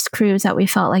first cruise that we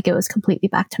felt like it was completely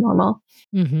back to normal.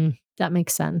 Mm-hmm. That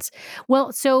makes sense.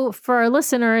 Well, so for our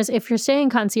listeners, if you're staying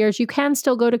concierge, you can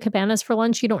still go to Cabanas for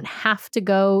lunch. You don't have to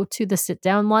go to the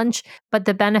sit-down lunch, but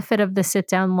the benefit of the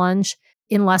sit-down lunch,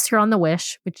 unless you're on the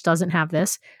Wish, which doesn't have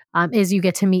this, is you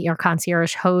get to meet your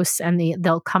concierge hosts, and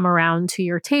they'll come around to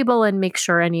your table and make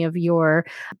sure any of your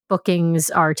bookings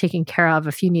are taken care of.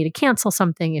 If you need to cancel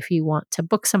something, if you want to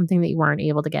book something that you weren't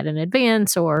able to get in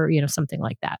advance, or something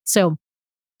like that. So,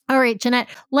 all right, Jeanette,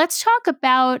 let's talk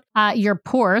about your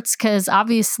ports, because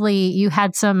obviously you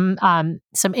had some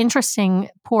interesting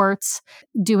ports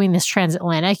doing this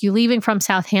transatlantic. You leaving from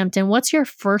Southampton. What's your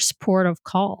first port of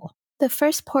call? The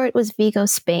first port was Vigo,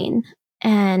 Spain.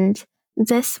 And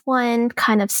this one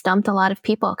kind of stumped a lot of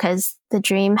people because the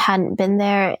Dream hadn't been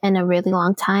there in a really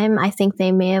long time. I think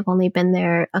they may have only been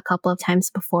there a couple of times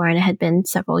before, and it had been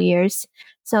several years.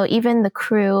 So even the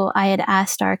crew, I had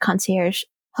asked our concierge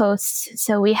hosts.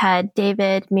 So we had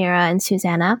David, Mira, and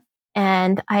Susanna.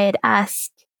 And I had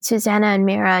asked Susanna and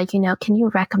Mira, can you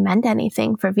recommend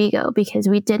anything for Vigo? Because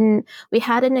we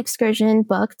had an excursion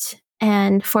booked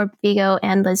and for Vigo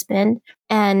and Lisbon.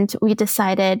 And we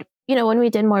decided, when we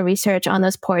did more research on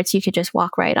those ports, you could just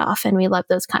walk right off. And we love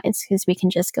those kinds because we can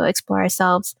just go explore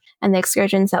ourselves. And the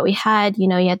excursions that we had, you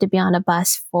had to be on a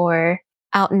bus for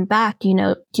out and back,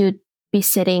 you'd be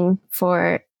sitting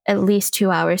for at least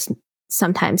 2 hours,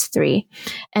 sometimes 3.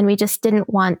 And we just didn't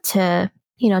want to,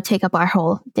 take up our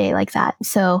whole day like that.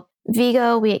 So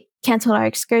Vigo, we canceled our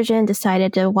excursion,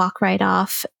 decided to walk right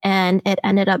off, and it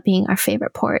ended up being our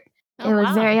favorite port. Oh, It was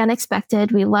wow. very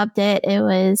unexpected. We loved it. It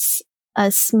was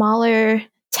a smaller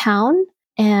town,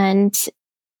 and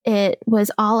it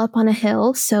was all up on a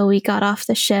hill. So we got off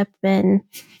the ship and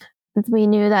we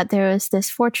knew that there was this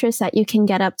fortress that you can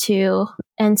get up to.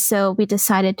 And so we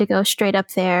decided to go straight up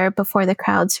there before the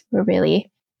crowds were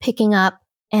really picking up.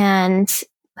 And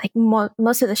like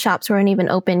most of the shops weren't even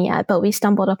open yet, but we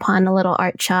stumbled upon a little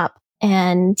art shop,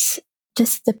 and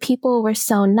just the people were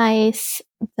so nice.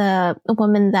 The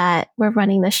woman that were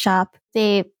running the shop,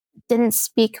 they didn't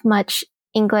speak much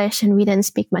English and we didn't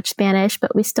speak much Spanish,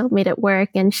 but we still made it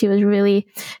work. And she was really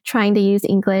trying to use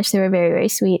English. They were very, very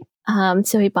sweet.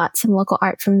 So we bought some local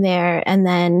art from there and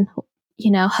then,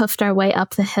 hoofed our way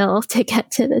up the hill to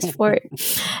get to this fort.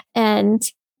 And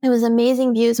it was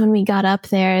amazing views when we got up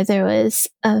there. There was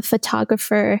a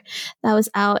photographer that was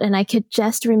out, and I could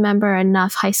just remember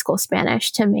enough high school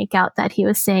Spanish to make out that he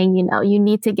was saying, you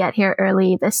need to get here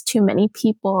early. There's too many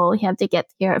people. You have to get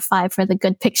here at 5 for the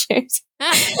good pictures.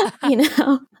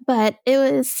 But it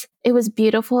was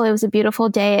beautiful. It was a beautiful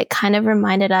day. It kind of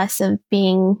reminded us of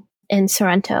being in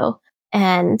Sorrento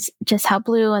and just how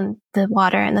blue and the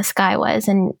water and the sky was,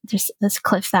 and just this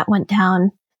cliff that went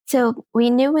down. So we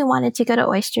knew we wanted to go to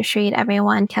Oyster Street.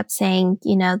 Everyone kept saying,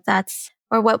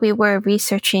 what we were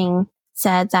researching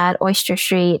said that Oyster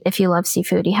Street, if you love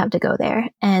seafood, you have to go there.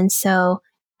 And so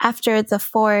after the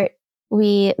fort,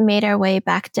 we made our way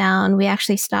back down. We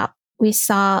actually stopped. We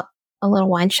saw a little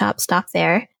wine shop, stop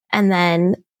there, and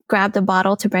then grabbed a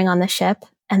bottle to bring on the ship,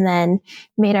 and then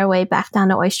made our way back down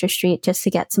to Oyster Street just to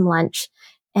get some lunch.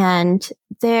 And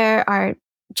there are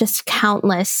just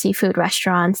countless seafood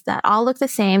restaurants that all look the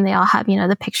same. They all have,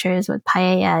 the pictures with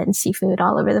paella and seafood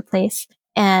all over the place.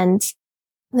 And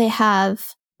they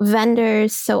have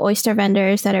vendors, so oyster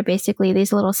vendors that are basically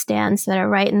these little stands that are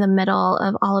right in the middle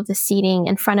of all of the seating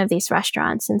in front of these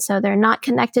restaurants. And so they're not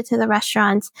connected to the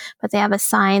restaurants, but they have a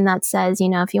sign that says,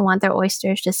 if you want their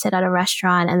oysters, just sit at a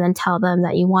restaurant and then tell them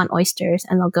that you want oysters,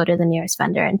 and they'll go to the nearest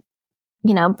vendor and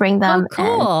bring them.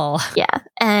 Oh, cool.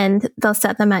 And they'll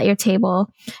set them at your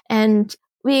table. And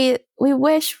we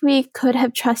wish we could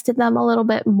have trusted them a little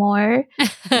bit more.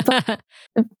 But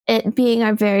it being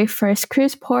our very first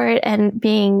cruise port and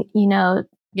being,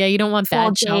 yeah, you don't want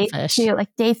bad shellfish.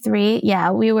 Like day 3,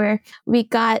 we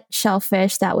got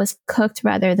shellfish that was cooked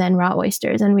rather than raw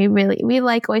oysters. And we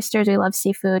like oysters. We love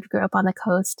seafood, grew up on the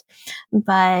coast.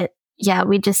 But yeah,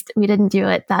 we didn't do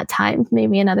it that time.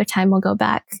 Maybe another time we'll go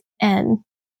back. And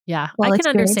yeah, I can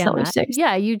understand that. Oysters.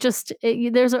 Yeah,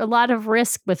 there's a lot of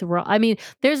risk with raw. I mean,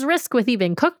 there's risk with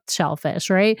even cooked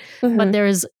shellfish, right? Mm-hmm. But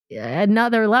there's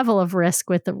another level of risk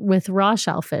with raw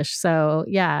shellfish. So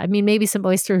yeah, I mean, maybe some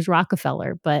oysters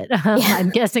Rockefeller, but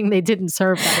I'm guessing they didn't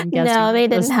serve that. I'm guessing no, they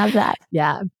didn't have that.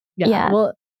 Yeah.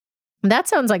 Well, that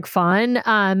sounds like fun.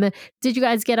 Did you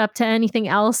guys get up to anything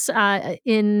else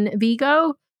in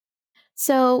Vigo?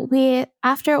 So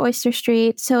after Oyster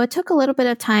Street, so it took a little bit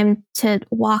of time to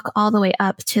walk all the way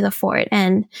up to the fort.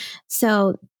 And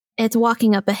so it's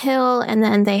walking up a hill, and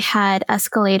then they had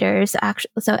escalators,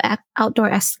 outdoor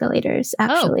escalators,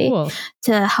 cool.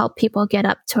 to help people get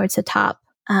up towards the top.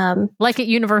 Like at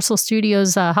Universal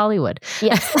Studios Hollywood.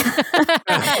 Yes.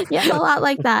 Yeah, a lot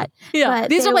like that. Yeah. But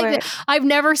these are I've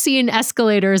never seen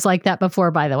escalators like that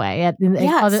before, by the way.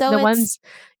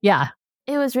 Yeah.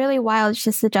 It was really wild. It's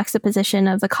just the juxtaposition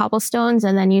of the cobblestones,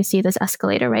 and then you see this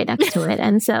escalator right next to it.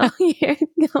 And so you're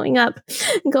going up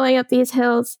these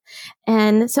hills.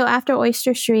 And so after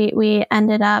Oyster Street, we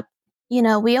ended up, we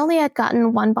only had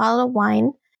gotten 1 bottle of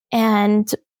wine, and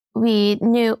we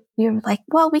were like,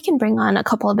 well, we can bring on a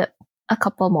couple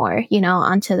more,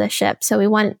 onto the ship. So we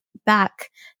went back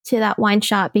to that wine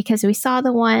shop because we saw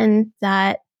the one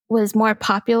that was more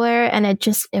popular, and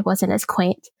it wasn't as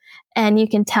quaint. And you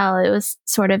can tell it was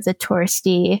sort of the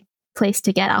touristy place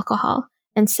to get alcohol.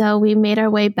 And so we made our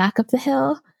way back up the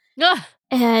hill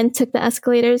and took the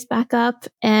escalators back up.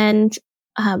 And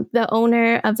the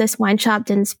owner of this wine shop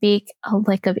didn't speak a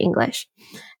lick of English.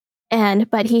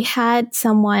 But he had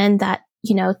someone that,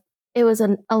 it was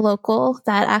a local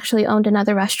that actually owned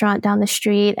another restaurant down the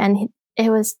street. And it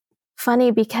was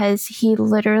funny because he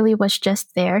literally was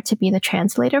just there to be the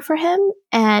translator for him.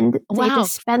 And they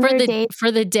just spend their day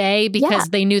for the day because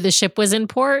they knew the ship was in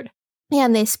port. Yeah,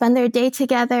 and they spend their day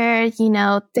together.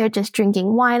 They're just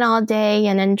drinking wine all day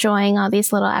and enjoying all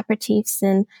these little aperitifs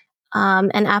and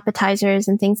appetizers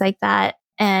and things like that.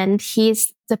 And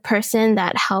he's the person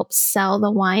that helps sell the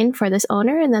wine for this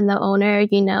owner. And then the owner,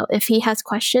 if he has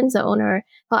questions, he'll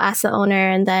ask the owner,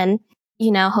 and then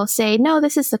he'll say, no,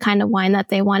 this is the kind of wine that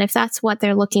they want. If that's what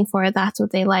they're looking for, that's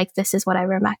what they like. This is what I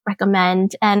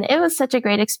recommend. And it was such a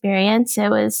great experience. It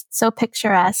was so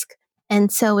picturesque.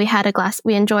 And so we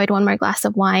enjoyed one more glass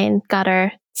of wine, got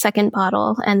our second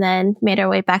bottle, and then made our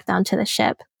way back down to the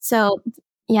ship. So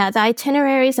yeah, the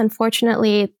itineraries,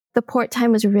 unfortunately, the port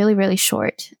time was really, really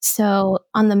short. So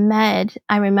on the Med,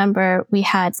 I remember we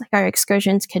had our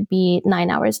excursions could be 9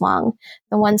 hours long.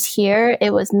 The ones here,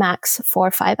 it was max 4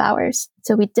 or 5 hours.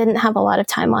 So we didn't have a lot of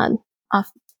time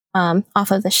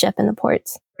off of the ship in the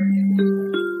ports.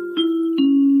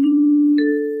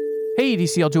 Hey,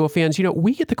 DCL Duo fans,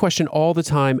 we get the question all the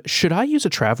time, should I use a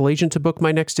travel agent to book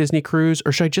my next Disney cruise,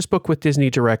 or should I just book with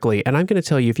Disney directly? And I'm going to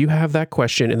tell you, if you have that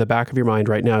question in the back of your mind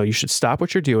right now, you should stop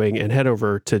what you're doing and head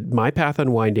over to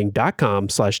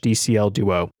mypathunwinding.com/DCL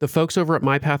Duo. The folks over at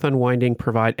My Path Unwinding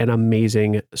provide an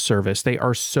amazing service. They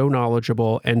are so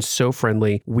knowledgeable and so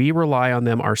friendly. We rely on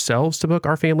them ourselves to book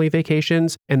our family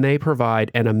vacations, and they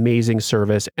provide an amazing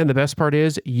service. And the best part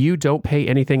is, you don't pay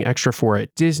anything extra for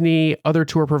it. Disney, other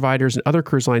tour providers, and other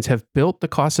cruise lines have built the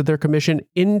cost of their commission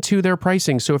into their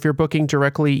pricing. So if you're booking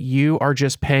directly, you are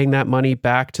just paying that money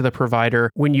back to the provider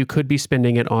when you could be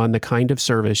spending it on the kind of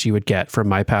service you would get from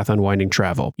My Path Unwinding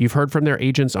Travel. You've heard from their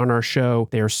agents on our show.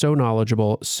 They are so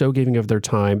knowledgeable, so giving of their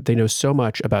time. They know so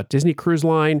much about Disney Cruise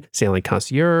Line, Sailing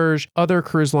Concierge, other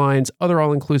cruise lines, other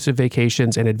all-inclusive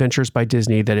vacations, and adventures by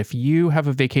Disney that if you have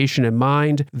a vacation in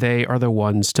mind, they are the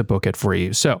ones to book it for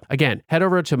you. So again, head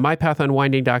over to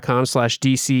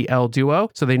mypathunwinding.com/DCL Duo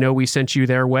so they know we sent you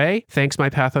their way. Thanks, My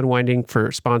Path Unwinding, for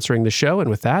sponsoring the show. And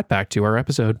with that, back to our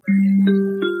episode.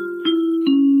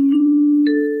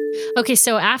 Okay,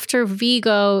 so after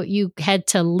Vigo, you head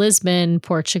to Lisbon,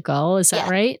 Portugal. Is that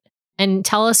right? And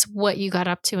tell us what you got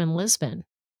up to in Lisbon.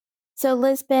 So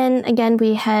Lisbon, again,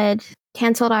 we had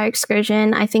canceled our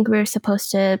excursion. I think we were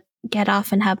supposed to get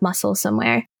off and have mussels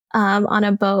somewhere on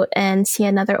a boat and see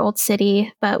another old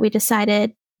city. But we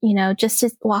decided, just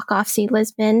to walk off, see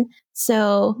Lisbon.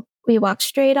 So we walked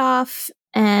straight off,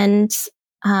 and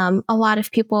a lot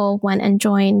of people went and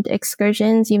joined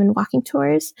excursions, even walking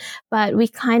tours. But we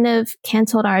kind of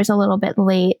canceled ours a little bit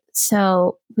late.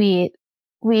 So there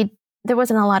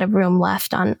wasn't a lot of room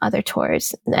left on other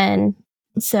tours. And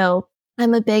so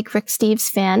I'm a big Rick Steves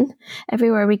fan.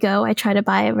 Everywhere we go, I try to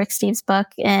buy a Rick Steves book.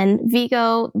 And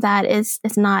Vigo, that is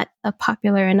not a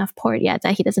popular enough port yet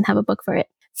that he doesn't have a book for it.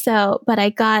 So, but I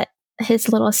got his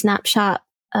little snapshot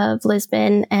of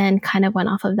Lisbon and kind of went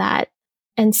off of that.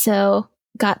 And so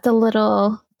got the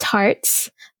little tarts,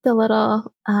 the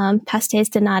little pastéis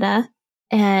de nata,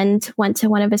 and went to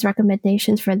one of his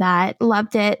recommendations for that.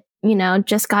 Loved it.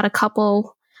 Just got a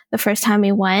couple the first time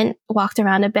we went, walked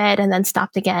around a bit, and then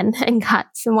stopped again and got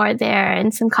some more there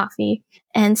and some coffee.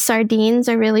 And sardines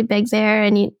are really big there.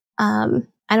 And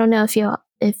I don't know if you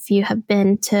have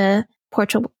been to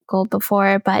Portugal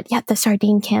before, but yeah, the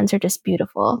sardine cans are just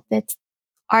beautiful. It's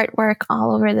artwork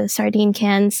all over the sardine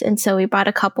cans. And so we bought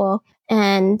a couple,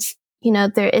 and,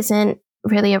 there isn't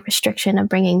really a restriction of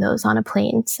bringing those on a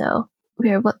plane. So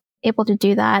we were able to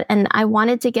do that. And I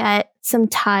wanted to get some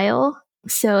tile.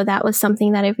 So that was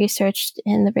something that I researched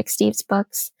in the Rick Steves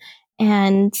books.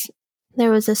 And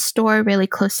there was a store really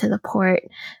close to the port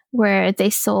where they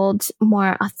sold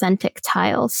more authentic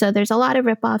tiles. So there's a lot of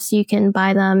ripoffs. You can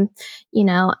buy them,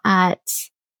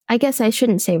 I guess I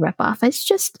shouldn't say ripoff. It's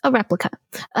just a replica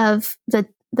of the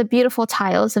beautiful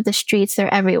tiles of the streets.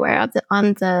 They're everywhere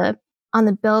on the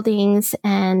buildings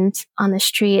and on the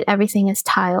street. Everything is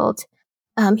tiled.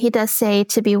 He does say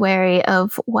to be wary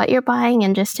of what you're buying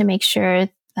and just to make sure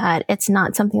that it's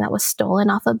not something that was stolen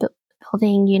off a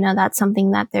building. That's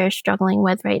something that they're struggling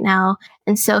with right now.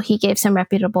 And so he gave some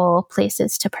reputable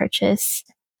places to purchase,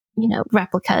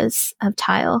 replicas of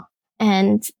tile.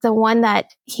 And the one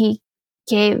that he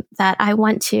gave that I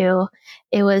went to,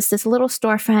 it was this little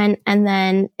storefront, and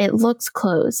then it looked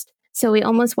closed. So we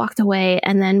almost walked away,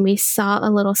 and then we saw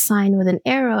a little sign with an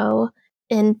arrow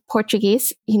in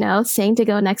Portuguese, saying to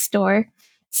go next door.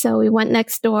 So we went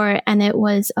next door, and it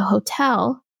was a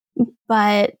hotel.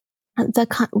 But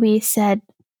we said,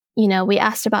 we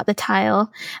asked about the tile,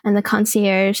 and the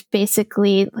concierge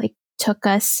basically took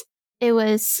us. It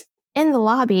was in the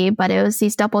lobby, but it was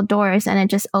these double doors, and it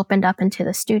just opened up into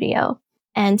the studio.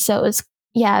 And so it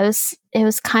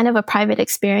was kind of a private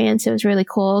experience. It was really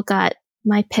cool. Got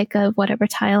my pick of whatever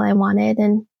tile I wanted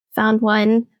and found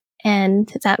one, and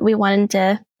that we wanted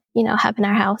to, have in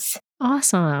our house.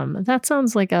 Awesome. That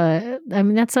sounds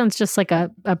just like a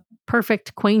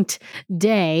perfect, quaint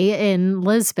day in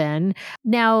Lisbon.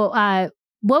 Now,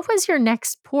 What was your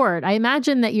next port? I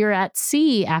imagine that you're at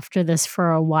sea after this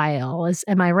for a while.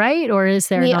 Am I right? Or is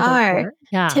there We another are. port?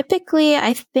 Yeah. Typically,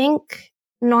 I think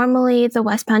normally the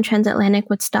Westbound Transatlantic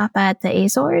would stop at the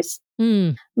Azores,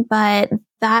 but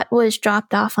that was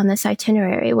dropped off on this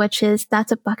itinerary,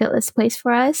 that's a bucket list place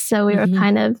for us. So we were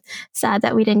kind of sad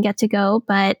that we didn't get to go,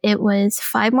 but it was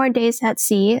 5 more days at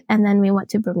sea, and then we went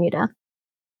to Bermuda.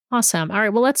 Awesome. All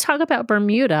right. Well, let's talk about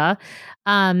Bermuda.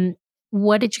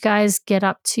 What did you guys get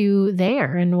up to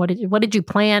there, and what did you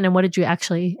plan, and what did you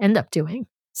actually end up doing?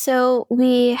 So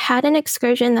we had an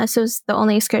excursion. This was the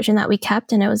only excursion that we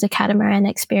kept, and it was a catamaran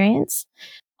experience.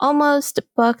 Almost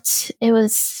booked. It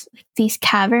was these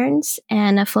caverns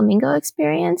and a flamingo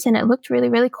experience, and it looked really,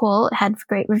 really cool. It had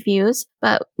great reviews,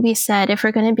 but we said if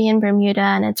we're going to be in Bermuda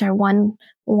and it's our one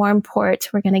warm port,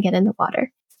 we're going to get in the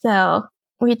water. So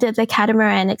we did the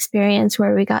catamaran experience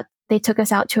where they took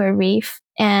us out to a reef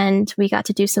and we got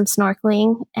to do some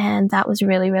snorkeling, and that was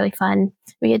really, really fun.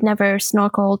 We had never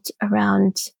snorkeled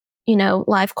around,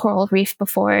 live coral reef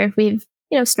before. We've,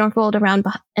 snorkeled around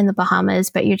in the Bahamas,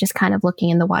 but you're just kind of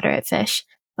looking in the water at fish.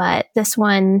 But this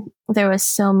one, there was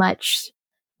so much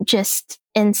just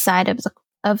inside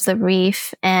of the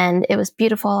reef, and it was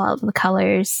beautiful, all of the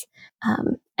colors.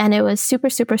 And it was super,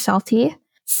 super salty.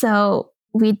 So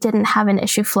we didn't have an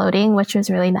issue floating, which was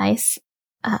really nice.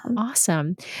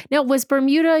 Awesome. Now, was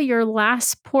Bermuda your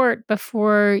last port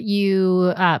before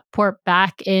you port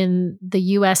back in the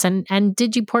U.S.? And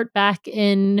did you port back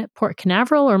in Port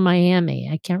Canaveral or Miami?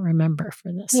 I can't remember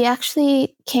for this. We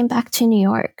actually came back to New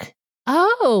York.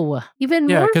 Oh, even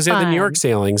more Yeah, because they had the New York fun.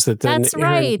 sailings that then That's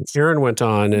right. Aaron went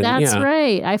on. And That's yeah.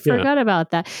 right. I forgot about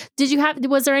that.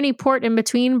 Was there any port in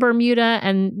between Bermuda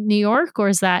and New York, or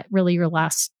is that really your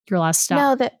last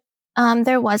stop? No,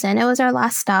 there wasn't. It was our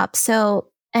last stop. So,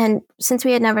 and since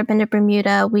we had never been to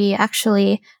Bermuda, we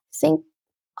actually think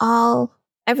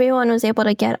everyone was able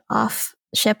to get off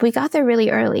ship. We got there really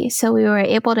early, so we were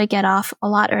able to get off a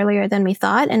lot earlier than we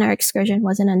thought, and our excursion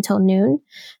wasn't until noon.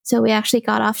 So we actually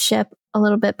got off ship a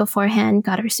little bit beforehand,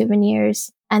 got our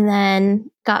souvenirs, and then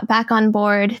got back on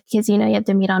board because, you have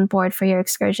to meet on board for your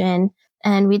excursion.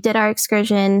 And we did our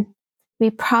excursion.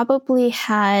 We probably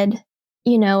had,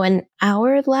 an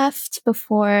hour left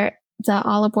before the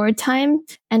all aboard time.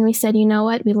 And we said, you know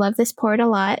what? We love this port a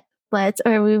lot.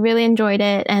 We really enjoyed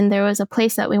it. And there was a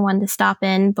place that we wanted to stop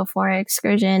in before our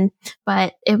excursion,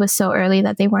 but it was so early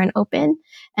that they weren't open.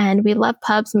 And we love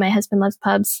pubs. My husband loves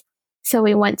pubs. So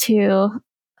we went to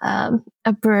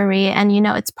a brewery, and,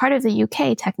 it's part of the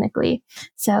UK technically.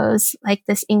 So it was like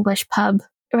this English pub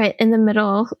right in the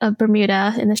middle of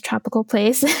Bermuda in this tropical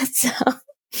place. So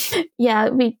yeah,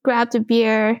 we grabbed a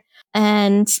beer,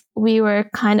 and we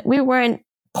weren't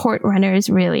port runners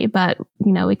really, but,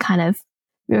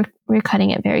 we were cutting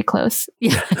it very close.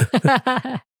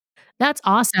 Yeah. That's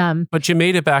awesome. But you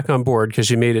made it back on board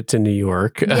because you made it to New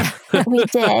York. Yeah, we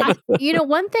did.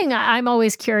 One thing I'm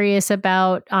always curious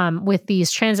about with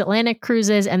these transatlantic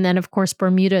cruises, and then of course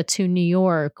Bermuda to New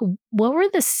York, what were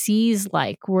the seas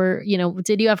like?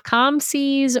 Did you have calm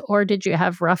seas, or did you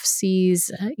have rough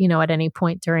seas? At any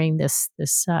point during this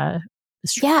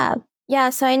trip? Yeah.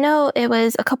 So I know it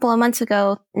was a couple of months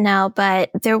ago now,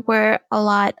 but there were a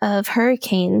lot of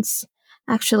hurricanes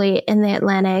actually in the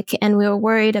Atlantic, and we were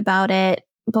worried about it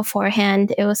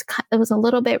beforehand. It was a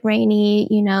little bit rainy,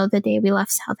 the day we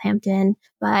left Southampton,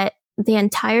 but the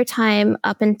entire time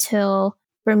up until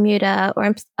Bermuda, or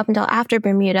up until after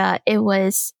Bermuda, it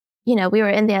was, we were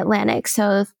in the Atlantic.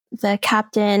 So we had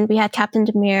Captain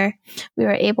Demir. We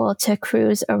were able to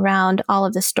cruise around all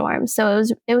of the storms. So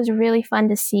it was really fun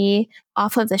to see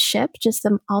off of the ship, just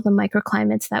all the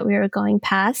microclimates that we were going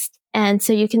past. And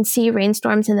so you can see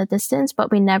rainstorms in the distance,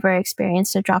 but we never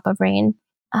experienced a drop of rain.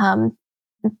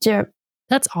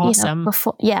 That's awesome.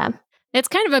 Yeah. It's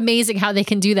kind of amazing how they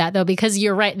can do that, though, because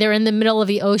you're right. They're in the middle of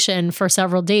the ocean for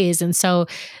several days. And so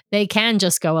they can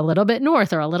just go a little bit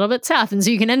north or a little bit south. And so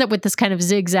you can end up with this kind of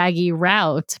zigzaggy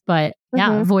route. But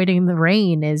yeah, avoiding the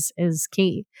rain is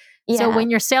key. Yeah. So when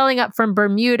you're sailing up from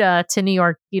Bermuda to New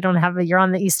York, you're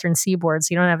on the eastern seaboard,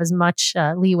 so you don't have as much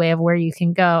leeway of where you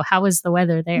can go. How was the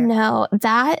weather there? No,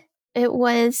 it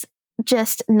was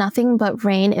just nothing but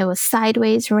rain. It was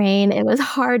sideways rain. It was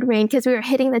hard rain because we were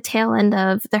hitting the tail end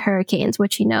of the hurricanes,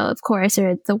 which, of course,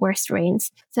 are the worst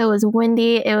rains. So it was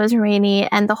windy, it was rainy,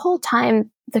 and the whole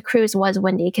time the cruise was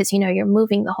windy because, you're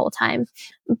moving the whole time.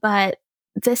 But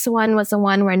this one was the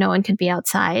one where no one could be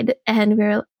outside,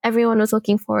 and everyone was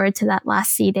looking forward to that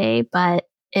last sea day, but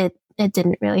it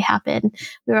didn't really happen.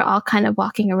 We were all kind of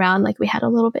walking around like we had a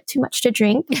little bit too much to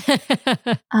drink.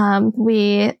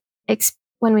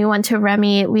 When we went to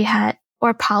Remy, we had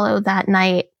or Palo that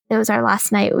night. It was our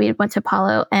last night. We went to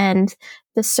Palo, and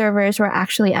the servers were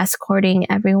actually escorting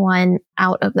everyone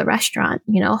out of the restaurant,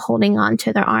 holding on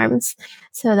to their arms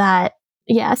so that,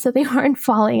 so they weren't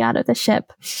falling out of the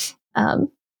ship.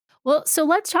 Well, so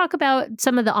let's talk about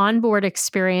some of the onboard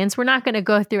experience. We're not going to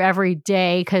go through every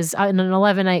day because on an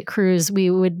 11-night cruise,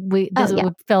 this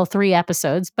would fill 3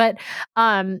 episodes. But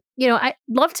I'd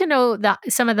love to know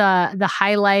some of the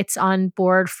highlights on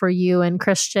board for you and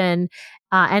Christian,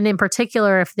 and in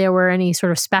particular, if there were any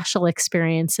sort of special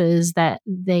experiences that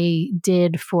they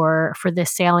did for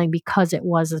this sailing because it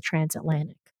was a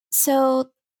transatlantic. So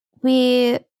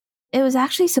it was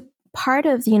actually part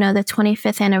of, the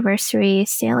 25th anniversary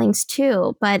sailings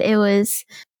too, but it was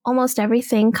almost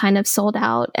everything kind of sold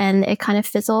out and it kind of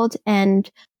fizzled,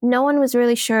 and no one was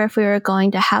really sure if we were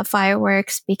going to have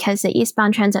fireworks because the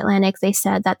eastbound transatlantic, they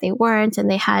said that they weren't,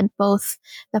 and they had both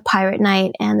the Pirate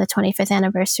Night and the 25th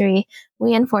anniversary.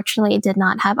 We unfortunately did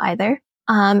not have either.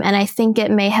 And I think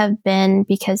it may have been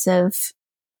because of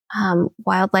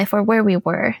wildlife or where we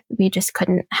were. We just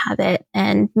couldn't have it,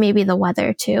 and maybe the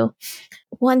weather too.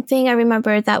 One thing I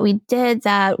remember that we did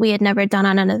that we had never done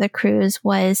on another cruise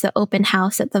was the open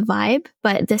house at the Vibe,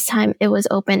 but this time it was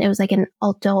open. It was like an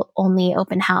adult only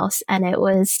open house, and it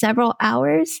was several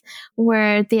hours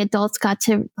where the adults got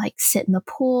to like sit in the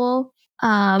pool.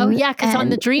 Because on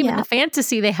the Dream and the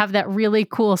Fantasy, they have that really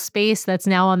cool space that's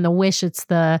now on the Wish. It's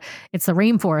the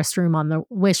rainforest room on the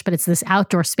Wish, but it's this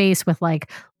outdoor space with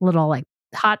like little like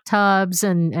hot tubs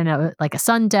and like a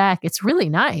sun deck. It's really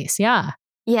nice. Yeah.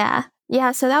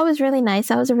 Yeah. So that was really nice.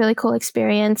 That was a really cool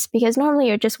experience because normally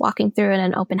you're just walking through in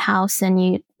an open house and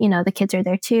the kids are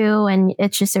there too. And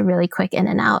it's just a really quick in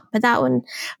and out. But that one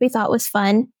we thought was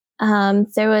fun.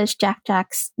 There was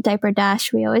Jack's Diaper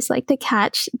Dash we always like to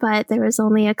catch, but there was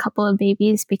only a couple of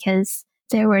babies because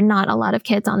there were not a lot of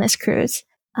kids on this cruise.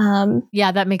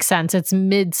 That makes sense. It's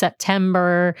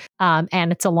mid-September,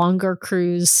 and it's a longer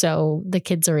cruise, so the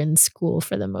kids are in school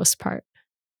for the most part.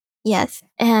 Yes,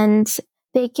 and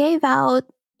they gave out,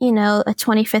 a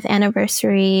 25th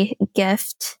anniversary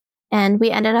gift, and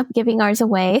we ended up giving ours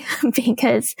away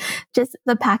because just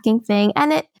the packing thing,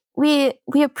 and we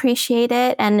appreciate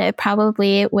it, and it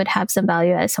probably would have some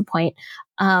value at some point.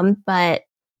 But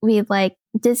we like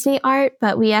Disney art,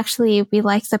 but we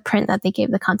like the print that they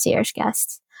gave the concierge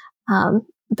guests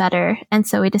better. And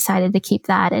so we decided to keep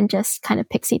that and just kind of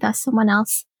pixie dust someone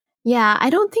else. Yeah, I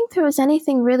don't think there was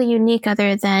anything really unique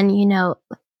other than,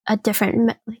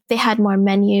 they had more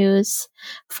menus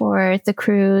for the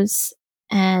cruise,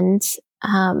 and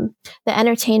the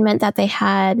entertainment that they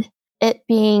had, it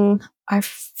being our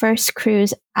first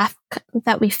cruise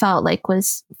that we felt like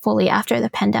was fully after the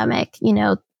pandemic.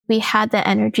 We had the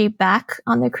energy back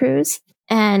on the cruise.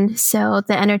 And so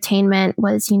the entertainment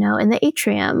was, in the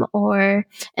atrium or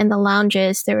in the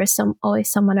lounges, there was always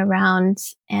someone around,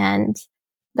 and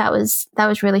that was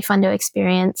really fun to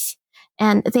experience.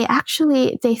 And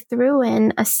they threw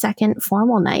in a second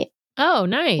formal night. Oh,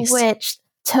 nice. Which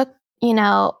took,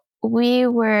 we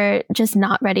were just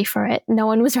not ready for it. No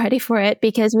one was ready for it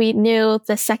because we knew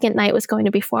the second night was going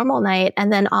to be formal night.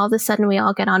 And then all of a sudden we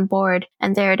all get on board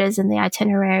and there it is in the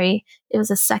itinerary. It was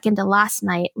the second to last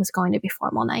night was going to be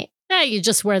formal night. Yeah, you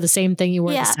just wear the same thing you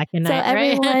wore the second night, so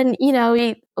right?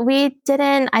 Everyone, we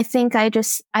didn't, I think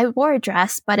I wore a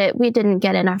dress, but we didn't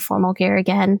get in our formal gear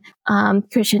again.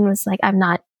 Christian was like,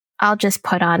 I'll just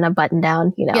put on a button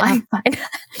down, I'm fine.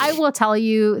 I will tell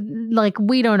you, like,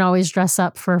 we don't always dress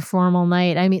up for a formal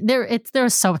night. I mean,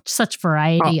 there's such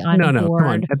variety on board. Come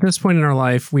on. At this point in our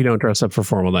life, we don't dress up for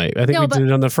formal night. I think we did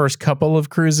it on the first couple of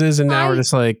cruises, and now we're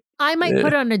just like... I might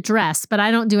put on a dress, but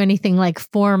I don't do anything like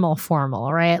formal,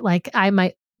 right? Like I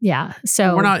might,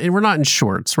 So we're not in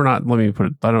shorts. We're not, let me put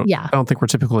it, I don't think we're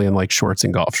typically in like shorts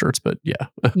and golf shirts, but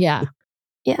yeah.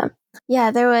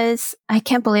 Yeah, there was, I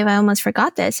can't believe I almost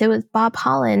forgot this. It was Bob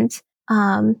Holland.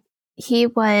 He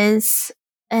was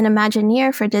an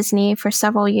Imagineer for Disney for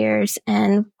several years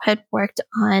and had worked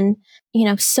on,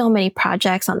 so many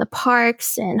projects on the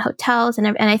parks and hotels. And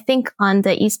I think on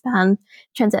the Eastbound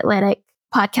Transatlantic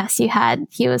podcast you had,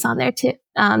 he was on there too.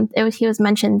 He was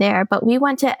mentioned there, but we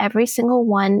went to every single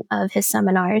one of his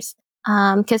seminars.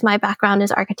 Because my background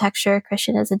is architecture,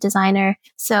 Christian is a designer.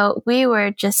 So we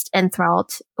were just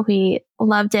enthralled. We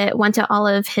loved it, went to all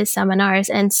of his seminars.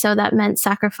 And so that meant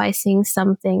sacrificing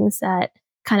some things that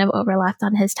kind of overlapped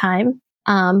on his time.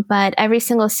 But every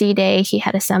single sea day, he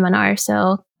had a seminar.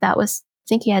 So that was, I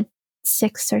think he had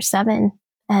 6 or 7.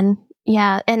 And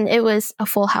and it was a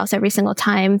full house every single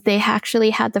time. They actually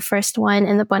had the first one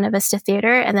in the Buena Vista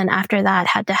Theater. And then after that,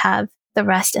 had to have the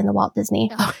rest in the Walt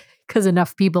Disney. Oh. because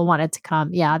enough people wanted to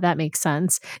come. Yeah, that makes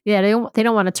sense. Yeah, they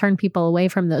don't want to turn people away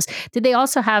from those. Did they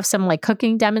also have some like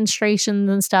cooking demonstrations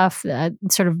and stuff?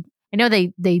 Sort of, I know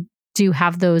they do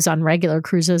have those on regular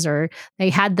cruises, or they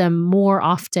had them more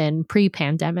often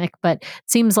pre-pandemic, but it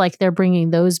seems like they're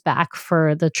bringing those back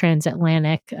for the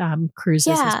transatlantic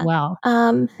cruises as Yeah, well.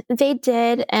 they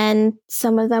did, and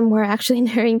some of them were actually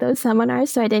during those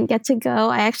seminars, so I didn't get to go.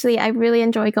 I really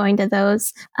enjoy going to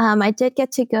those. I did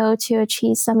get to go to a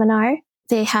cheese seminar.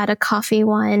 They had a coffee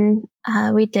one.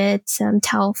 We did some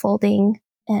towel folding,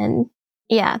 and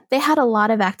yeah, they had a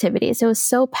lot of activities. It was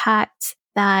so packed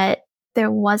that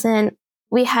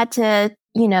we had to,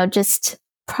 just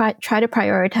try to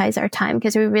prioritize our time,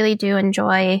 because we really do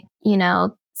enjoy,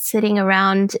 sitting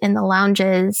around in the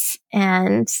lounges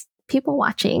and people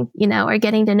watching, or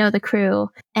getting to know the crew.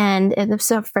 And it was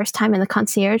the first time in the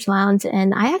concierge lounge.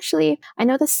 And I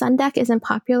know the sun deck isn't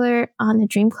popular on the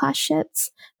Dream Class ships,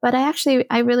 but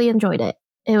I really enjoyed it.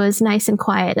 It was nice and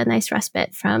quiet, a nice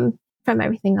respite from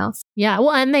everything else. Yeah.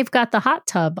 Well, and they've got the hot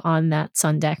tub on that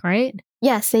sun deck, right?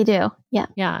 Yes, they do. Yeah.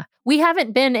 Yeah. We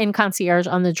haven't been in concierge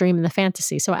on the Dream and the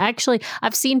Fantasy. So actually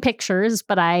I've seen pictures,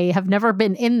 but I have never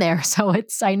been in there. So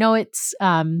I know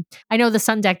the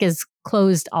sun deck is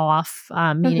closed off,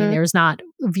 meaning there's not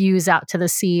views out to the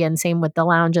sea, and same with the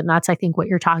lounge. And that's, I think, what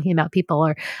you're talking about.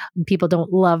 People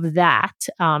don't love that.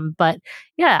 But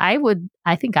yeah,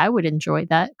 I think I would enjoy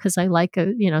that, because I like,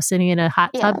 sitting in a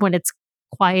hot tub when it's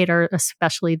quieter,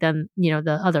 especially than,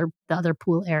 the other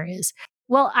pool areas.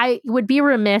 Well, I would be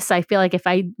remiss, I feel like, if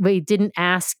we didn't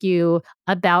ask you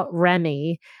about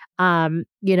Remy.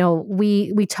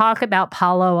 We talk about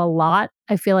Paulo a lot,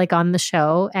 I feel like, on the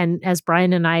show. And as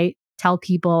Brian and I tell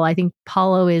people, I think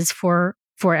Paulo is for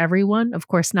everyone. Of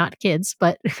course, not kids,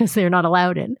 but because they're not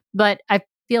allowed in. But I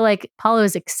feel like Paulo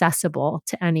is accessible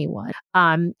to anyone.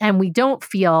 And we don't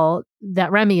feel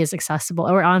that Remy is accessible,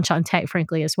 or Enchante,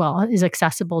 frankly, as well, is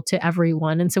accessible to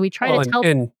everyone. And so we try to tell.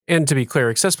 And to be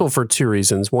clear, accessible for two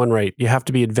reasons. One, right, you have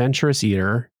to be adventurous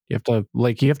eater. You have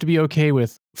to be okay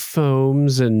with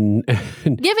foams and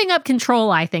giving up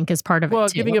control, I think, is part of it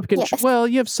too. Giving up control. Yes. Well,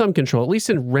 you have some control. At least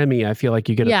in Remy, I feel like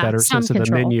you get a better sense of the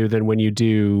menu than when you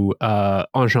do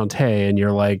Enchante and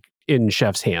you're like in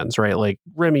chef's hands, right? Like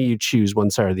Remy, you choose one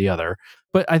side or the other.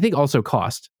 But I think also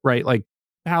cost, right? Like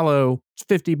Palo,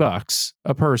 $50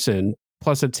 a person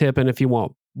plus a tip, and if you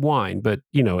want wine. But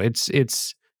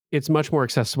it's much more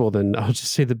accessible than, I'll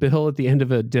just say, the bill at the end of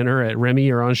a dinner at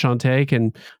Remy or Enchante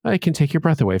can take your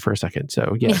breath away for a second.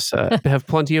 So yes, have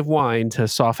plenty of wine to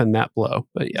soften that blow.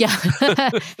 But yeah.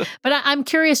 But I'm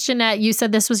curious, Jeanette, you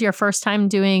said this was your first time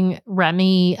doing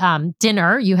Remy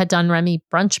dinner. You had done Remy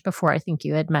brunch before, I think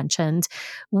you had mentioned.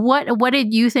 What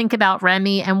did you think about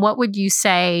Remy, and what would you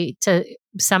say to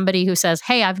somebody who says,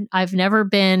 hey, I've never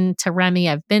been to Remy,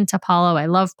 I've been to Paulo, I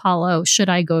love Paulo, should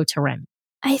I go to Remy?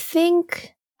 I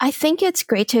think it's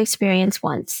great to experience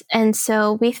once. And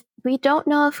so we don't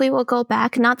know if we will go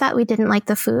back. Not that we didn't like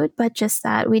the food, but just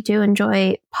that we do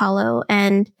enjoy Paulo.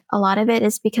 And a lot of it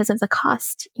is because of the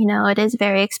cost. It is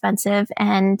very expensive.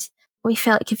 And we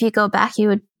feel like if you go back, you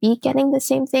would be getting the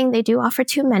same thing. They do offer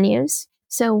 2 menus.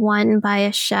 So one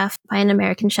by an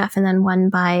American chef, and then one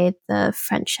by the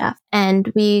French chef. And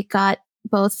we got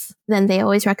both. Then they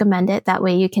always recommend it. That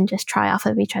way you can just try off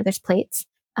of each other's plates.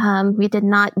 We did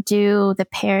not do the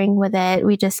pairing with it.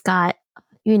 We just got,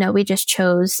 we just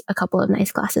chose a couple of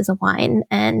nice glasses of wine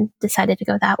and decided to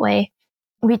go that way.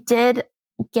 We did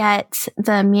get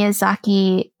the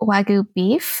Miyazaki Wagyu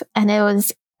beef, and it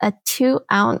was a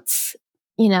 2-ounce,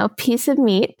 piece of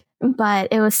meat, but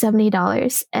it was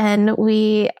 $70. And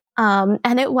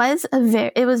and it was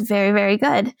very, very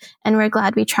good. And we're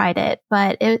glad we tried it.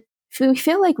 But we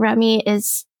feel like Remy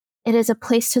is a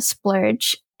place to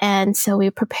splurge. And so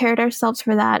we prepared ourselves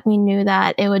for that. We knew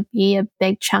that it would be a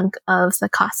big chunk of the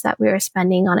cost that we were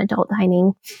spending on adult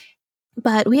dining.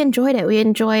 But we enjoyed it. We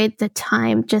enjoyed the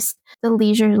time, just the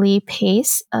leisurely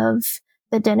pace of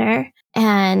the dinner.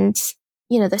 And,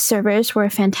 the servers were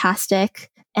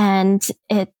fantastic. And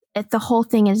the whole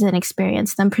thing is an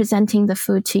experience. Them presenting the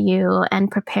food to you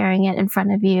and preparing it in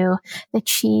front of you. The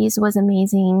cheese was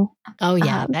amazing. Oh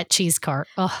yeah, that cheese cart.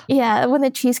 Oh. Yeah, when the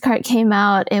cheese cart came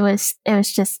out, it was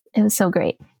so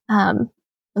great.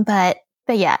 But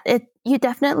yeah, you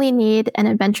definitely need an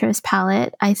adventurous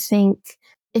palate. I think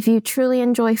if you truly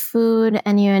enjoy food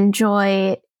and you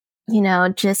enjoy,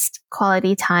 just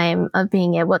quality time of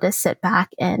being able to sit back,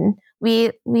 and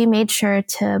we made sure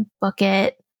to book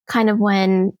it kind of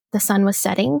when the sun was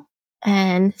setting.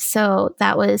 And so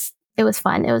it was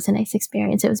fun. It was a nice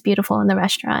experience. It was beautiful in the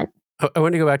restaurant. I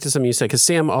want to go back to something you said, because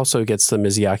Sam also gets the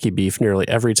Mizuyaki beef nearly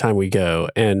every time we go.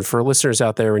 And for listeners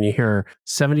out there, when you hear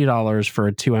 $70 for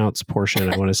a 2-ounce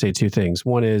portion, I want to say two things.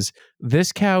 One is,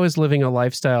 this cow is living a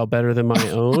lifestyle better than my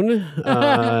own,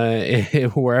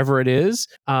 wherever it is.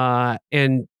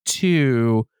 And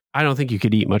two, I don't think you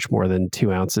could eat much more than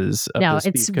 2 ounces of No, this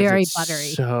it's beef, 'cause very it's buttery.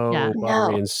 so Yeah.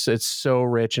 buttery, and it's so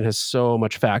rich and has so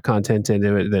much fat content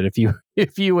into it that if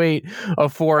you ate a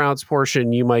 4-ounce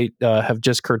portion, you might have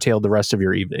just curtailed the rest of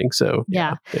your evening. So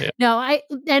Yeah. No,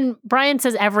 and Brian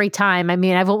says every time. I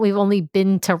mean, we've only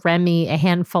been to Remy a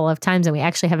handful of times, and we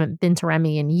actually haven't been to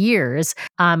Remy in years.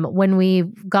 When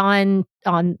we've gone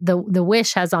on the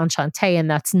Wish has Enchanté,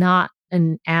 and that's not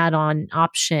an add-on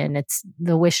option. It's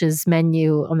the Wish's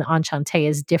menu on the Enchanté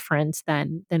is different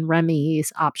than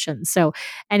Remy's option. So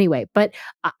anyway, but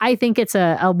I think it's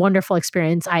a wonderful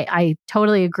experience. I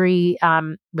totally agree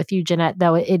with you, Jeanette,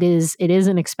 though it is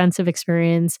an expensive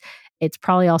experience. It's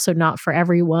probably also not for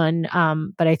everyone.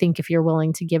 But I think if you're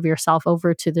willing to give yourself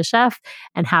over to the chef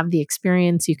and have the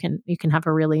experience, you can have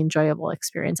a really enjoyable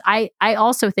experience. I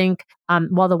also think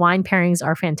while the wine pairings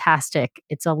are fantastic,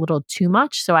 it's a little too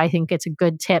much. So I think it's a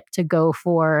good tip to go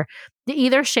for to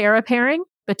either share a pairing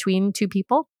between two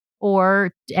people,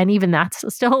 and even that's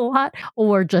still a lot,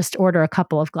 or just order a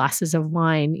couple of glasses of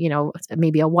wine,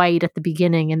 maybe a white at the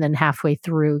beginning and then halfway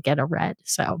through get a red.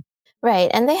 So.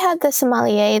 Right. And they have the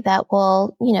sommelier that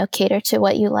will, cater to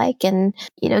what you like and,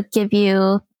 give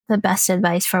you the best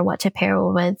advice for what to pair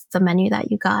with the menu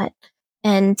that you got.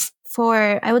 And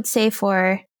I would say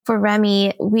for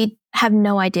Remy, we have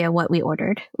no idea what we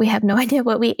ordered. We have no idea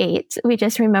what we ate. We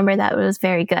just remember that it was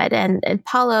very good. And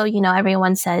Paulo,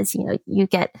 everyone says, you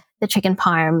get the chicken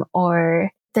parm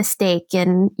or the steak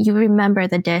and you remember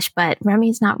the dish, but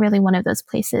Remy's not really one of those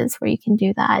places where you can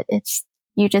do that. It's,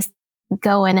 you just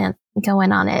go in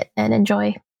on it and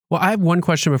enjoy. Well, I have one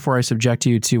question before I subject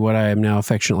you to what I am now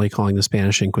affectionately calling the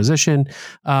Spanish Inquisition.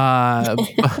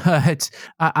 But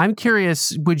I'm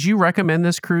curious, would you recommend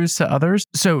this cruise to others?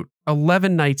 So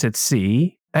 11 nights at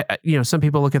sea. Some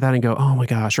people look at that and go, oh my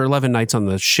gosh, or 11 nights on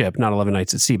the ship, not 11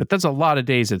 nights at sea, but that's a lot of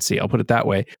days at sea. I'll put it that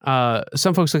way.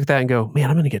 Some folks look at that and go, man,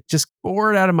 I'm going to get just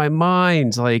bored out of my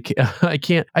mind. Like I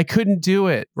couldn't do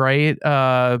it. Right.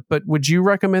 But would you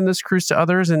recommend this cruise to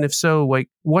others? And if so, like,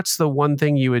 what's the one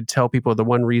thing you would tell people, the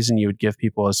one reason you would give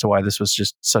people as to why this was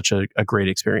just such a great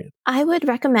experience? I would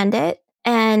recommend it.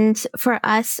 And for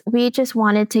us, we just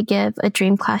wanted to give a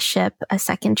Dream Class ship a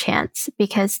second chance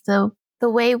because the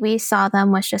way we saw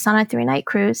them was just on a 3-night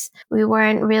cruise. We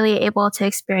weren't really able to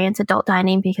experience adult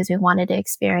dining because we wanted to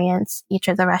experience each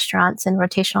of the restaurants and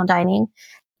rotational dining.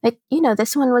 Like,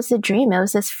 this one was the dream. It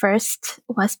was this first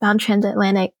Westbound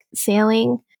Transatlantic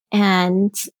sailing.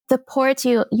 And the ports,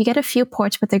 you get a few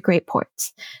ports, but they're great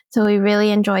ports. So we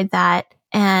really enjoyed that.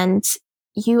 And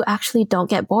you actually don't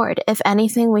get bored. If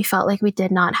anything, we felt like we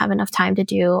did not have enough time to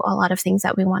do a lot of things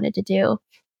that we wanted to do.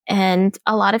 And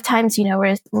a lot of times,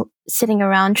 we're sitting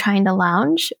around trying to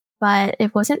lounge, but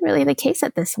it wasn't really the case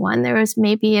at this one. There was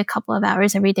maybe a couple of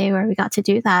hours every day where we got to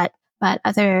do that. But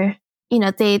they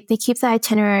keep the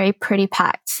itinerary pretty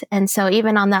packed. And so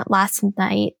even on that last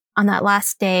night, on that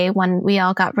last day when we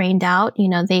all got rained out,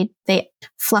 they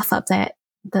fluff up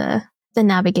the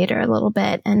navigator a little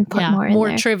bit and put more in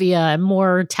there. Trivia,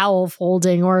 more towel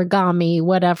folding, origami,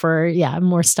 whatever. Yeah,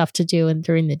 more stuff to do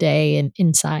during the day and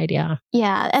inside. Yeah.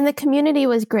 Yeah. And the community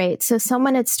was great. So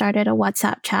someone had started a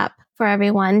WhatsApp chat for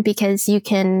everyone because you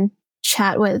can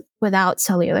chat without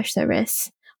cellular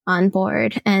service on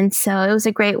board. And so it was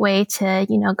a great way to,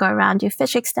 go around, do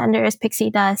fish extenders,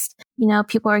 pixie dust.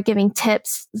 People are giving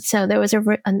tips. So there was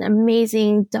an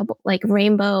amazing double,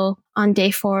 rainbow on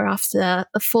day 4 off the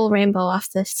full rainbow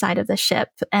off the side of the ship.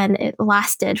 And it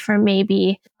lasted for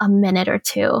maybe a minute or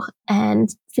two. And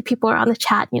the people were on the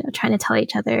chat, trying to tell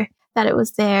each other that it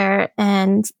was there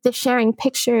and the sharing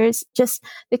pictures, just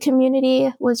the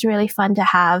community was really fun to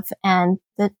have. And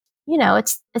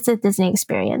it's a Disney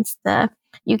experience.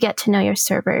 You get to know your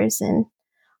servers and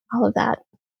all of that.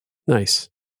 Nice.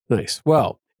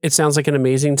 Well, it sounds like an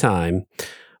amazing time.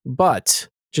 But,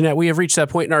 Jeanette, we have reached that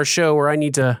point in our show where I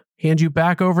need to hand you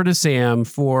back over to Sam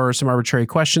for some arbitrary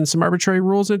questions, some arbitrary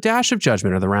rules, and a dash of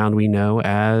judgment, or the round we know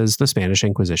as the Spanish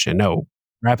Inquisition. No,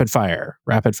 rapid fire.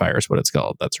 Rapid fire is what it's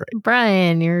called. That's right.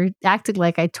 Brian, you're acting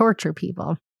like I torture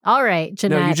people. All right,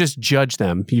 Jeanette. No, you just judge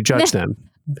them. You judge them.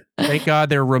 Thank God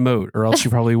they're remote, or else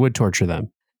you probably would torture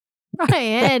them.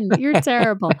 Brian, you're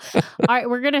terrible. All right,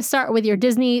 we're going to start with your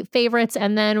Disney favorites,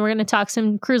 and then we're going to talk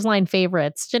some cruise line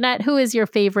favorites. Jeanette, who is your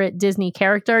favorite Disney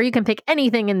character? You can pick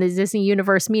anything in the Disney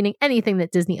universe, meaning anything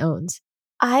that Disney owns.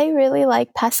 I really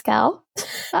like Pascal.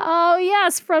 Oh,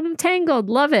 yes, from Tangled.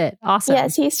 Love it. Awesome.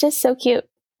 Yes, he's just so cute.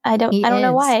 I don't He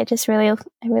know why. is. I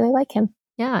really like him.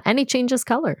 Yeah, and he changes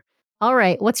color. All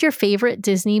right, what's your favorite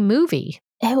Disney movie?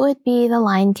 It would be The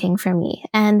Lion King for me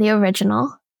and the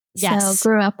original. Yes. So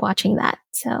grew up watching that.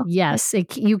 So yes,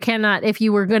 you cannot. If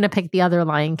you were going to pick the other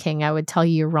Lion King, I would tell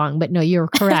you you're wrong. But no, you're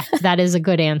correct. That is a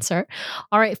good answer.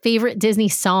 All right, favorite Disney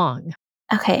song?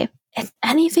 Okay, if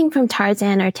anything from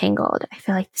Tarzan or Tangled, I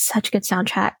feel like such good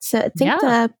soundtrack. So I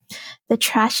think the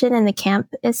Trashin' in the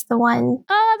Camp is the one.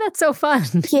 Oh, that's so fun.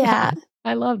 Yeah.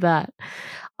 I love that.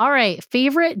 All right,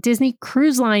 favorite Disney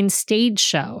Cruise Line stage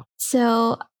show?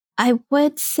 So I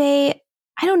would say,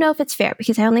 I don't know if it's fair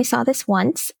because I only saw this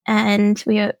once and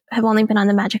we have only been on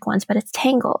the Magic once, but it's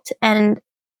Tangled. And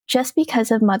just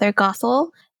because of Mother Gothel,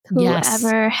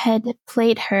 whoever had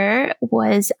played her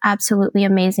was absolutely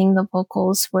amazing. The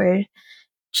vocals were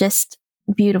just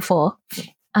beautiful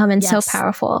and so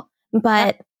powerful.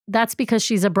 But that's because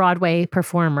she's a Broadway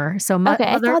performer. So okay,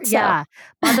 I thought so. Yeah,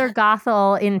 Mother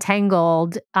Gothel in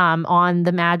Tangled on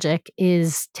The Magic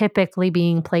is typically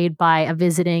being played by a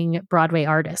visiting Broadway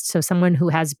artist. So someone who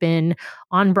has been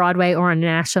on Broadway or on a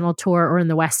national tour or in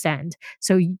the West End.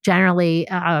 So generally,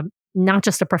 not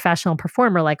just a professional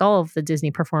performer like all of the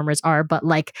Disney performers are, but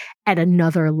like at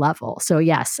another level. So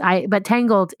yes, but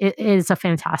Tangled is a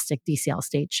fantastic DCL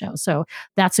stage show. So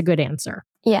that's a good answer.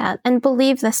 Yeah, and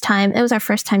Believe this time, it was our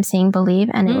first time seeing Believe,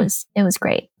 and it was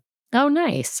great. Oh,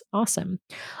 nice. Awesome.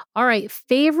 All right,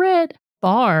 favorite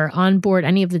bar on board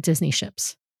any of the Disney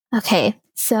ships? Okay,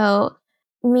 so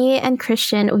me and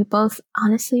Christian, we both,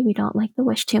 honestly, we don't like the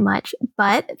Wish too much,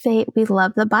 but we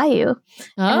love the Bayou. Oh,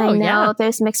 and I know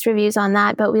there's mixed reviews on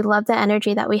that, but we love the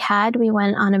energy that we had. We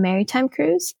went on a maritime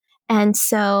cruise. And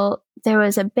so there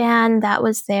was a band that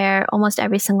was there almost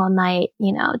every single night,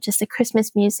 just the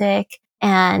Christmas music.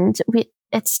 And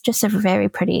it's just a very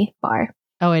pretty bar.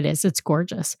 Oh, it is. It's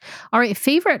gorgeous. All right.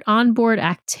 Favorite onboard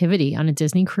activity on a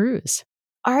Disney cruise?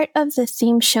 Art of the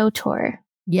Theme Show Tour.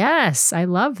 Yes, I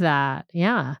love that.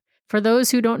 Yeah. For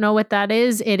those who don't know what that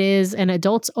is, it is an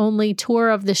adults only tour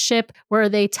of the ship where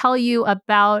they tell you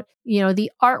about,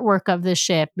 the artwork of the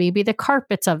ship, maybe the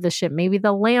carpets of the ship, maybe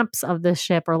the lamps of the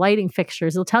ship or lighting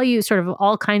fixtures. They'll tell you sort of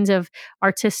all kinds of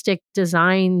artistic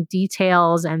design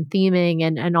details and theming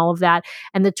and all of that.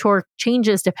 And the tour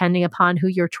changes depending upon who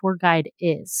your tour guide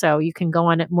is. So you can go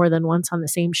on it more than once on the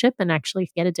same ship and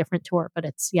actually get a different tour. But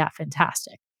it's,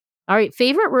 fantastic. All right.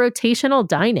 Favorite rotational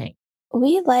dining?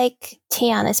 We like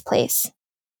Tiana's place.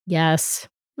 Yes.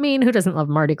 I mean, who doesn't love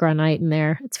Mardi Gras night in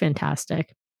there? It's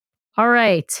fantastic. All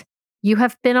right. You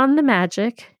have been on the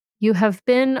Magic. You have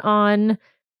been on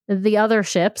the other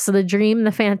ships, the Dream,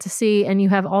 the Fantasy, and you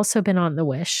have also been on the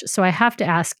Wish. So I have to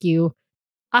ask you,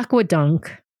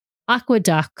 Aquadunk,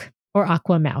 Aquaduck, or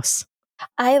Aqua Mouse?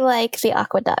 I like the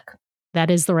Aquaduck. That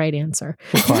is the right answer.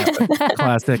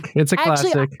 Classic. It's a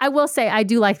classic. Actually, I will say I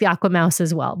do like the Aqua Mouse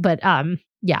as well, but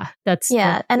that's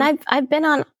and I've been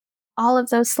on all of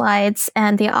those slides,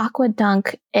 and the Aqua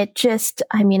Dunk, it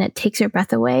takes your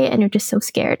breath away, and you're just so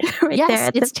scared there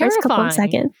at it's the first terrifying. couple of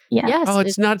seconds. Yeah. Yes,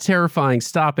 it's not terrifying.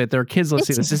 Stop it. There are kids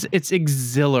listening to this. It's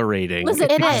exhilarating.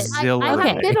 Listen, it is. I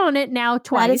have been on it now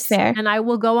twice. That is fair. And I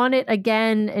will go on it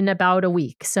again in about a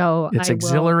week. So it's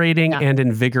exhilarating and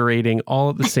invigorating all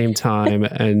at the same time.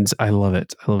 And I love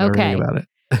it. I love everything about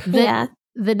it.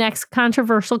 The next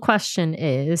controversial question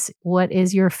is, what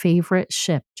is your favorite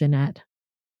ship, Jeanette?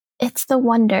 It's the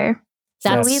Wonder.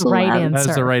 That's the right answer.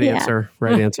 That's the right answer.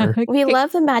 Right answer. We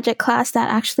love the Magic class.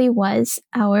 That actually was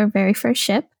our very first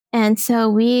ship. And so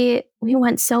we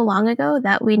went so long ago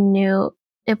that we knew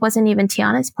it wasn't even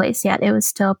Tiana's place yet. It was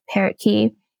still Parrot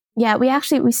Key. Yeah,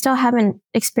 we still haven't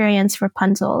experienced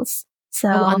Rapunzel's. So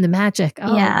on the Magic.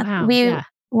 Oh, wow.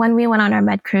 When we went on our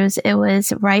med cruise, it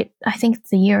was I think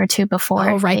the year or two before.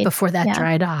 Oh, right before that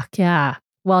dry dock. Yeah.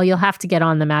 Well, you'll have to get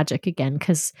on the Magic again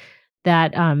because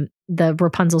that the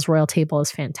Rapunzel's Royal Table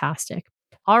is fantastic.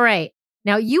 All right.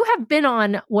 Now, you have been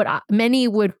on what many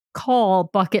would call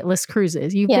bucket list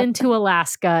cruises. You've been to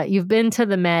Alaska. You've been to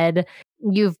the Med.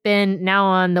 You've been now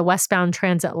on the Westbound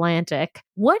Transatlantic.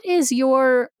 What is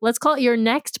let's call it your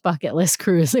next bucket list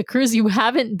cruise, a cruise you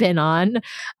haven't been on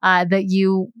that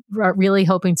you are really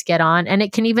hoping to get on? And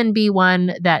it can even be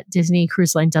one that Disney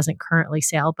Cruise Line doesn't currently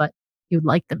sail, but you'd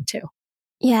like them to.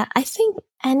 Yeah, I think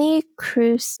any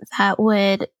cruise that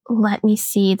would let me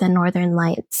see the Northern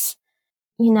Lights.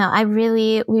 We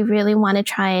really want to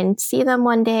try and see them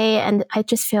one day. And I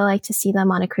just feel like to see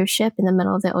them on a cruise ship in the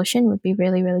middle of the ocean would be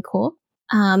really, really cool.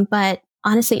 But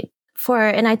honestly, for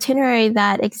an itinerary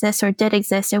that exists or did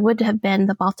exist, it would have been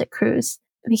the Baltic cruise.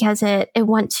 because it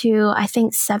went to, I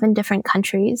think, 7 different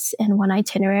countries in one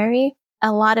itinerary.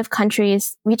 A lot of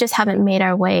countries, we just haven't made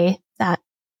our way that,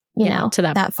 to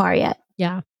that far yet.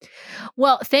 Yeah.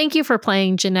 Well, thank you for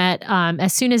playing, Jeanette.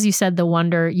 As soon as you said the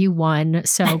wonder, you won.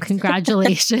 So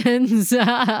congratulations.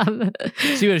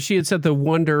 She had said the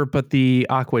wonder, but the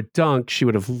aqua dunk, she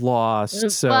would have lost.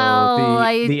 So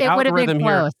the algorithm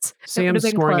here, Sam's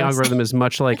scoring algorithm is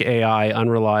much like AI,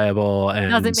 unreliable, and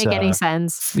doesn't make any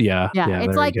sense. Yeah.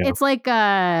 It's like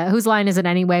whose line is it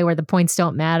anyway, where the points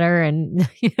don't matter, and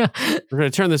we're going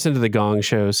to turn this into the Gong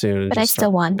Show soon. But I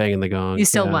still won. Banging the gong. You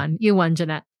still won. You won,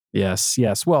 Jeanette. Yes.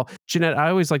 Well, Jeanette, I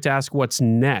always like to ask what's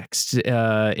next.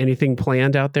 Anything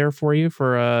planned out there for you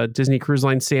for Disney Cruise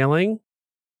Line sailing?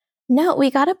 No,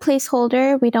 we got a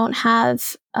placeholder. We don't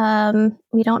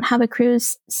have a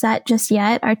cruise set just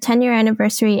yet. Our 10-year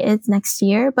anniversary is next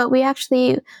year, but we don't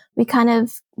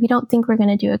think we're going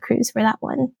to do a cruise for that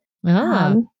one.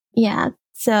 Yeah.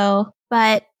 So,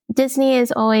 but Disney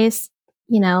is always,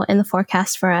 in the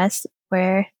forecast for us,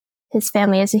 where his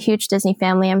family is a huge Disney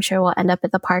family. I'm sure we'll end up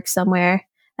at the park somewhere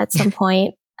at some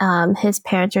point. His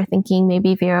parents are thinking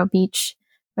maybe Vero Beach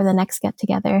for the next get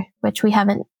together, which we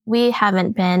haven't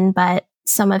been, but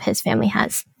some of his family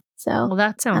has. So, well,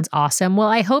 that sounds awesome. Well,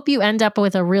 I hope you end up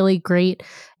with a really great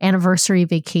anniversary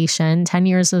vacation. 10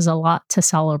 years is a lot to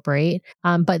celebrate.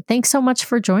 But thanks so much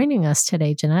for joining us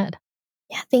today, Jeanette.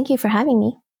 Yeah, thank you for having me.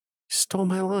 You stole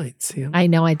my line, Sam. I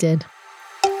know I did.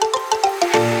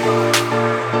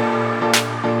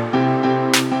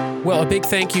 Well, a big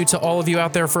thank you to all of you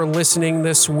out there for listening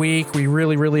this week. We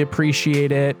really, really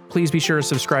appreciate it. Please be sure to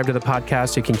subscribe to the podcast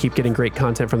so you can keep getting great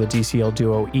content from the DCL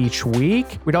duo each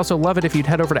week. We'd also love it if you'd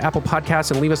head over to Apple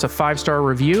Podcasts and leave us a 5-star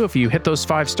review. If you hit those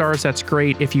 5 stars, that's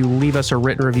great. If you leave us a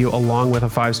written review along with a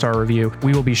 5-star review,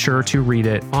 we will be sure to read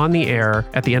it on the air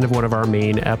at the end of one of our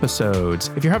main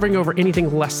episodes. If you're hovering over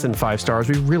anything less than 5 stars,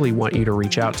 we really want you to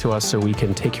reach out to us so we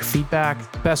can take your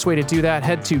feedback. Best way to do that,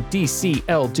 head to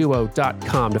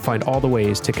dclduo.com to find all the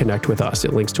ways to connect with us.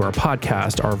 It links to our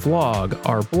podcast, our vlog,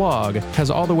 our blog, has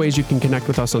all the ways you can connect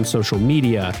with us on social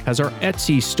media, has our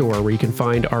Etsy store where you can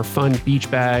find our fun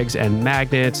beach bags and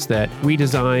magnets that we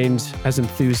designed as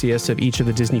enthusiasts of each of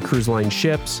the Disney Cruise Line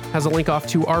ships, has a link off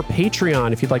to our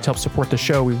Patreon if you'd like to help support the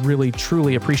show. We really,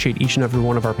 truly appreciate each and every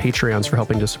one of our Patreons for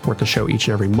helping to support the show each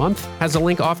and every month, has a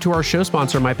link off to our show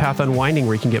sponsor, My Path Unwinding,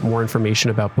 where you can get more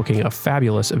information about booking a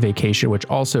fabulous vacation, which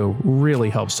also really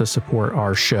helps to support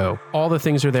our show. All the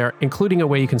things are there, including a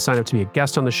way you can sign up to be a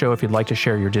guest on the show if you'd like to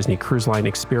share your Disney Cruise Line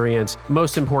experience.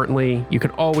 Most importantly, you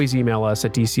can always email us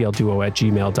at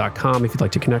dclduo@gmail.com if you'd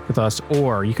like to connect with us,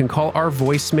 or you can call our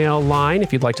voicemail line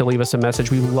if you'd like to leave us a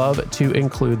message. We love to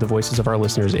include the voices of our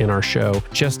listeners in our show.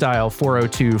 Just dial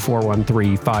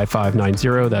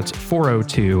 402-413-5590. That's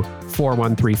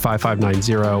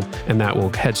 402-413-5590, and that will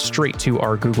head straight to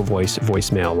our Google Voice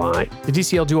voicemail line. The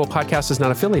DCL Duo podcast is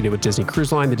not affiliated with Disney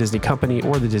Cruise Line, the Disney Company,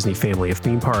 or the Disney family of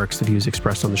theme parks. The views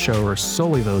expressed on the show are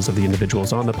solely those of the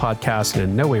individuals on the podcast and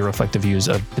in no way reflect the views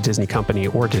of the Disney Company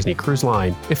or Disney Cruise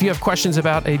Line. If you have questions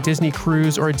about a Disney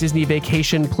cruise or a Disney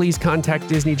vacation, please contact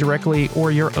Disney directly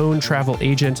or your own travel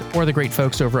agent or the great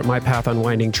folks over at My Path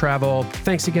Unwinding Travel.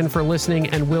 Thanks again for listening,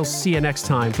 and we'll see you next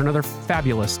time for another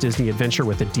fabulous Disney adventure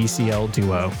with the DCL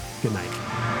Duo. Good night.